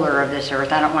the ruler of this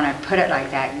earth, I don't want to put it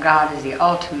like that, God is the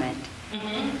ultimate,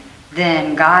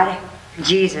 then God,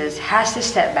 Jesus, has to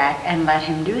step back and let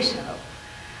him do so.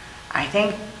 I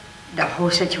think the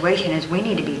whole situation is we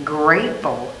need to be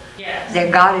grateful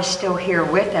that God is still here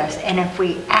with us. And if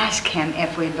we ask him,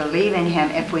 if we believe in him,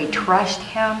 if we trust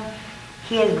him,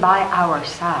 he is by our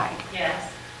side.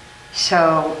 Yes.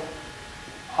 So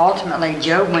ultimately,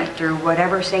 Job went through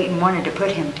whatever Satan wanted to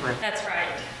put him through. That's right.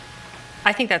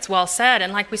 I think that's well said.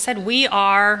 And like we said, we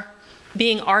are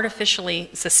being artificially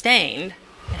sustained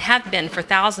and have been for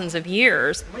thousands of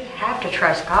years. We have to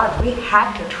trust God. We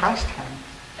have to trust him.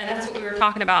 And that's what we were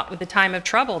talking about with the time of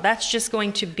trouble. That's just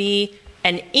going to be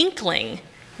an inkling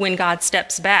when God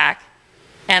steps back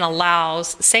and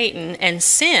allows Satan and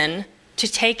sin to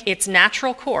take its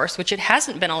natural course, which it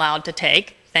hasn't been allowed to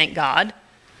take, thank God.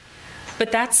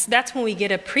 But that's when we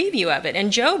get a preview of it,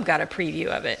 and Job got a preview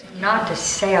of it. Not to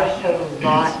say a whole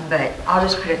lot, but I'll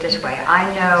just put it this way.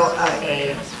 I know of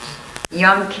a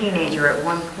young teenager at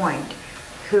one point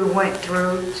who went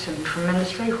through some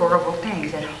tremendously horrible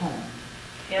things at home.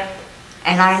 Yeah.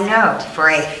 And I know for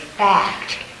a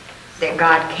fact that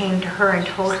God came to her and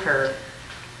told her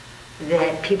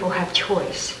that people have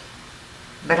choice.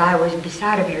 But I was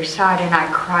beside of your side and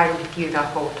I cried with you the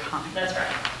whole time. That's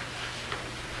right.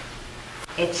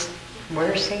 It's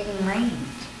where Satan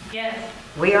reigns. Yes.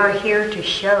 We are here to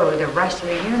show the rest of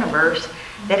the universe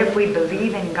that if we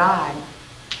believe in God,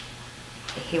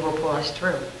 he will pull us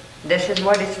through. This is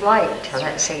what it's like to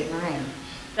let Satan reign.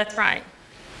 That's right.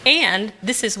 And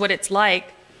this is what it's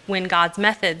like when God's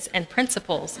methods and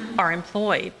principles are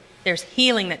employed. There's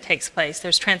healing that takes place.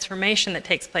 There's transformation that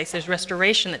takes place. There's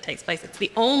restoration that takes place. It's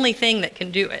the only thing that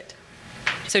can do it.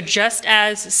 So just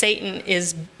as Satan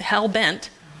is hell-bent,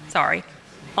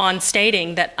 on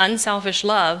stating that unselfish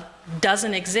love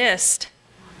doesn't exist,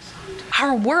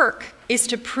 our work is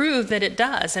to prove that it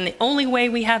does. And the only way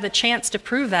we have the chance to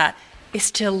prove that is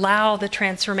to allow the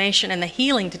transformation and the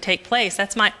healing to take place.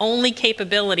 That's my only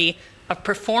capability of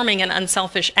performing an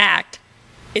unselfish act,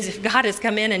 is if God has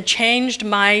come in and changed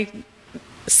my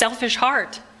selfish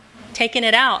heart, taken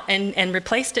it out and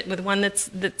replaced it with one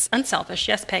that's unselfish.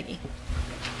 Yes, Peggy?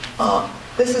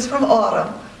 This is from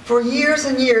Autumn. For years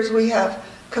and years we have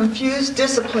confused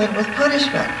discipline with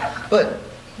punishment, but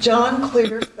John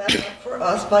clears that up for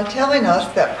us by telling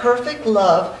us that perfect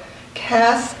love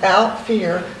casts out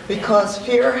fear because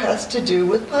fear has to do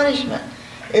with punishment.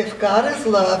 If God is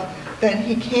love, then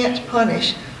he can't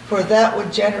punish, for that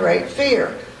would generate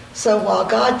fear. So while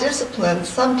God disciplines,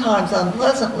 sometimes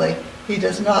unpleasantly, he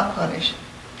does not punish.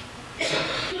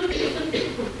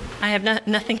 I have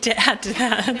nothing to add to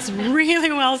that. That's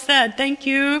really well said. Thank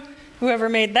you, whoever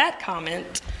made that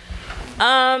comment.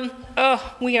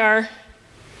 We are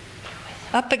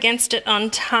up against it on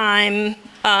time.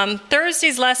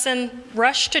 Thursday's lesson,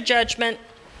 rush to judgment.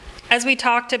 As we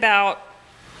talked about,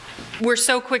 we're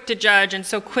so quick to judge and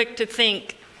so quick to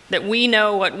think that we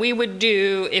know what we would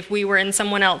do if we were in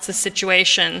someone else's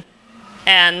situation.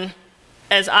 And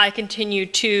as I continue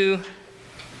to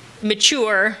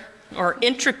mature, or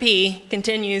entropy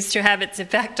continues to have its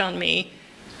effect on me,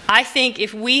 I think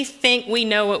if we think we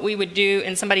know what we would do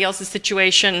in somebody else's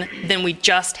situation, then we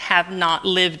just have not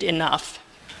lived enough.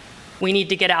 We need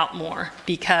to get out more,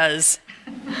 because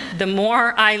the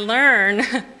more I learn,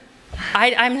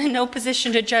 I'm in no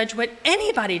position to judge what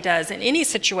anybody does in any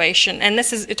situation. And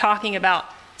this is talking about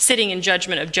sitting in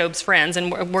judgment of Job's friends,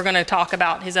 and we're going to talk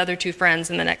about his other two friends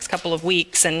in the next couple of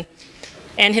weeks, and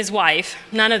his wife.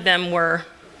 None of them were,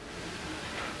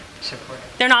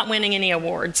 they're not winning any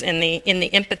awards in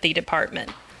the empathy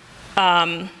department.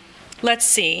 Let's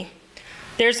see.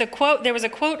 There was a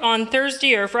quote on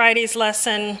Thursday or Friday's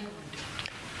lesson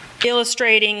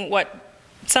illustrating what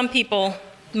some people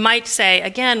might say,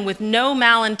 again, with no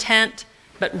malintent,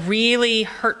 but really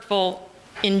hurtful,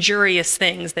 injurious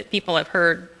things that people have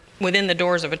heard within the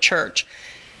doors of a church.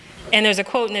 And there's a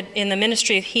quote in the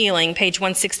Ministry of Healing, page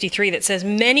 163, that says,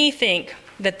 "Many think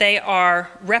that they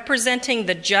are representing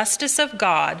the justice of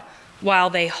God while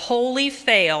they wholly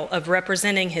fail of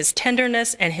representing his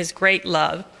tenderness and his great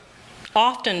love.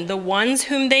 Often the ones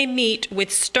whom they meet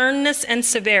with sternness and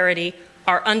severity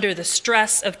are under the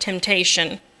stress of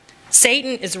temptation.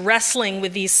 Satan is wrestling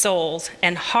with these souls,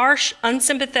 and harsh,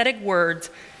 unsympathetic words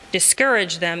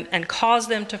discourage them and cause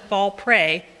them to fall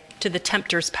prey to the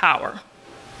tempter's power."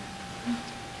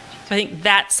 So I think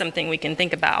that's something we can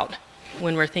think about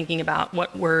when we're thinking about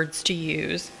what words to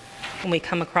use when we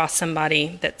come across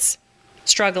somebody that's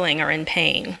struggling or in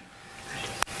pain.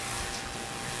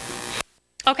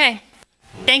 Okay.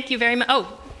 Thank you very much.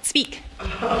 Oh, speak.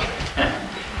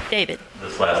 David.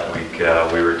 This last week,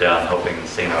 we were down helping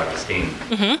St. Augustine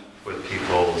with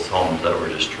people's homes that were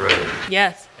destroyed.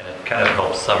 Yes. And it kind of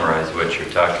helps summarize what you're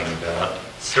talking about.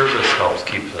 Service helps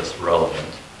keep us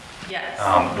relevant. Yes.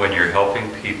 When you're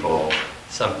helping people,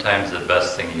 sometimes the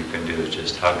best thing you can do is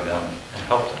just hug them and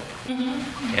help them.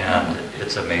 And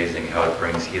it's amazing how it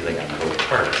brings healing on both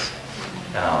parts.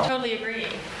 Totally agree.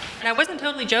 And I wasn't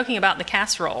totally joking about the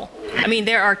casserole. I mean,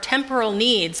 there are temporal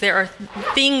needs. There are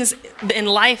things in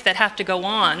life that have to go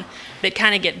on that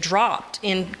kind of get dropped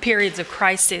in periods of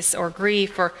crisis or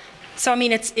grief. So, I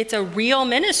mean, it's a real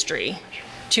ministry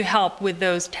to help with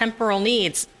those temporal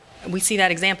needs. We see that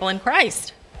example in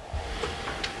Christ.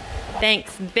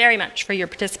 Thanks very much for your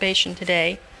participation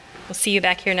today. We'll see you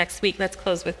back here next week. Let's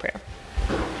close with prayer.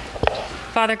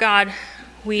 Father God,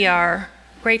 we are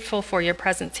grateful for your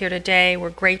presence here today.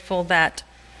 We're grateful that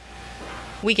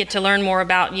we get to learn more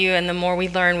about you, and the more we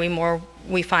learn,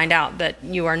 we find out that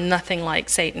you are nothing like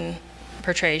Satan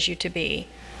portrays you to be.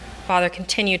 Father,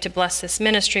 continue to bless this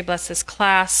ministry, bless this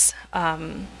class,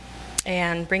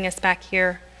 and bring us back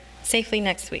here safely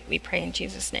next week. We pray in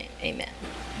Jesus' name. Amen.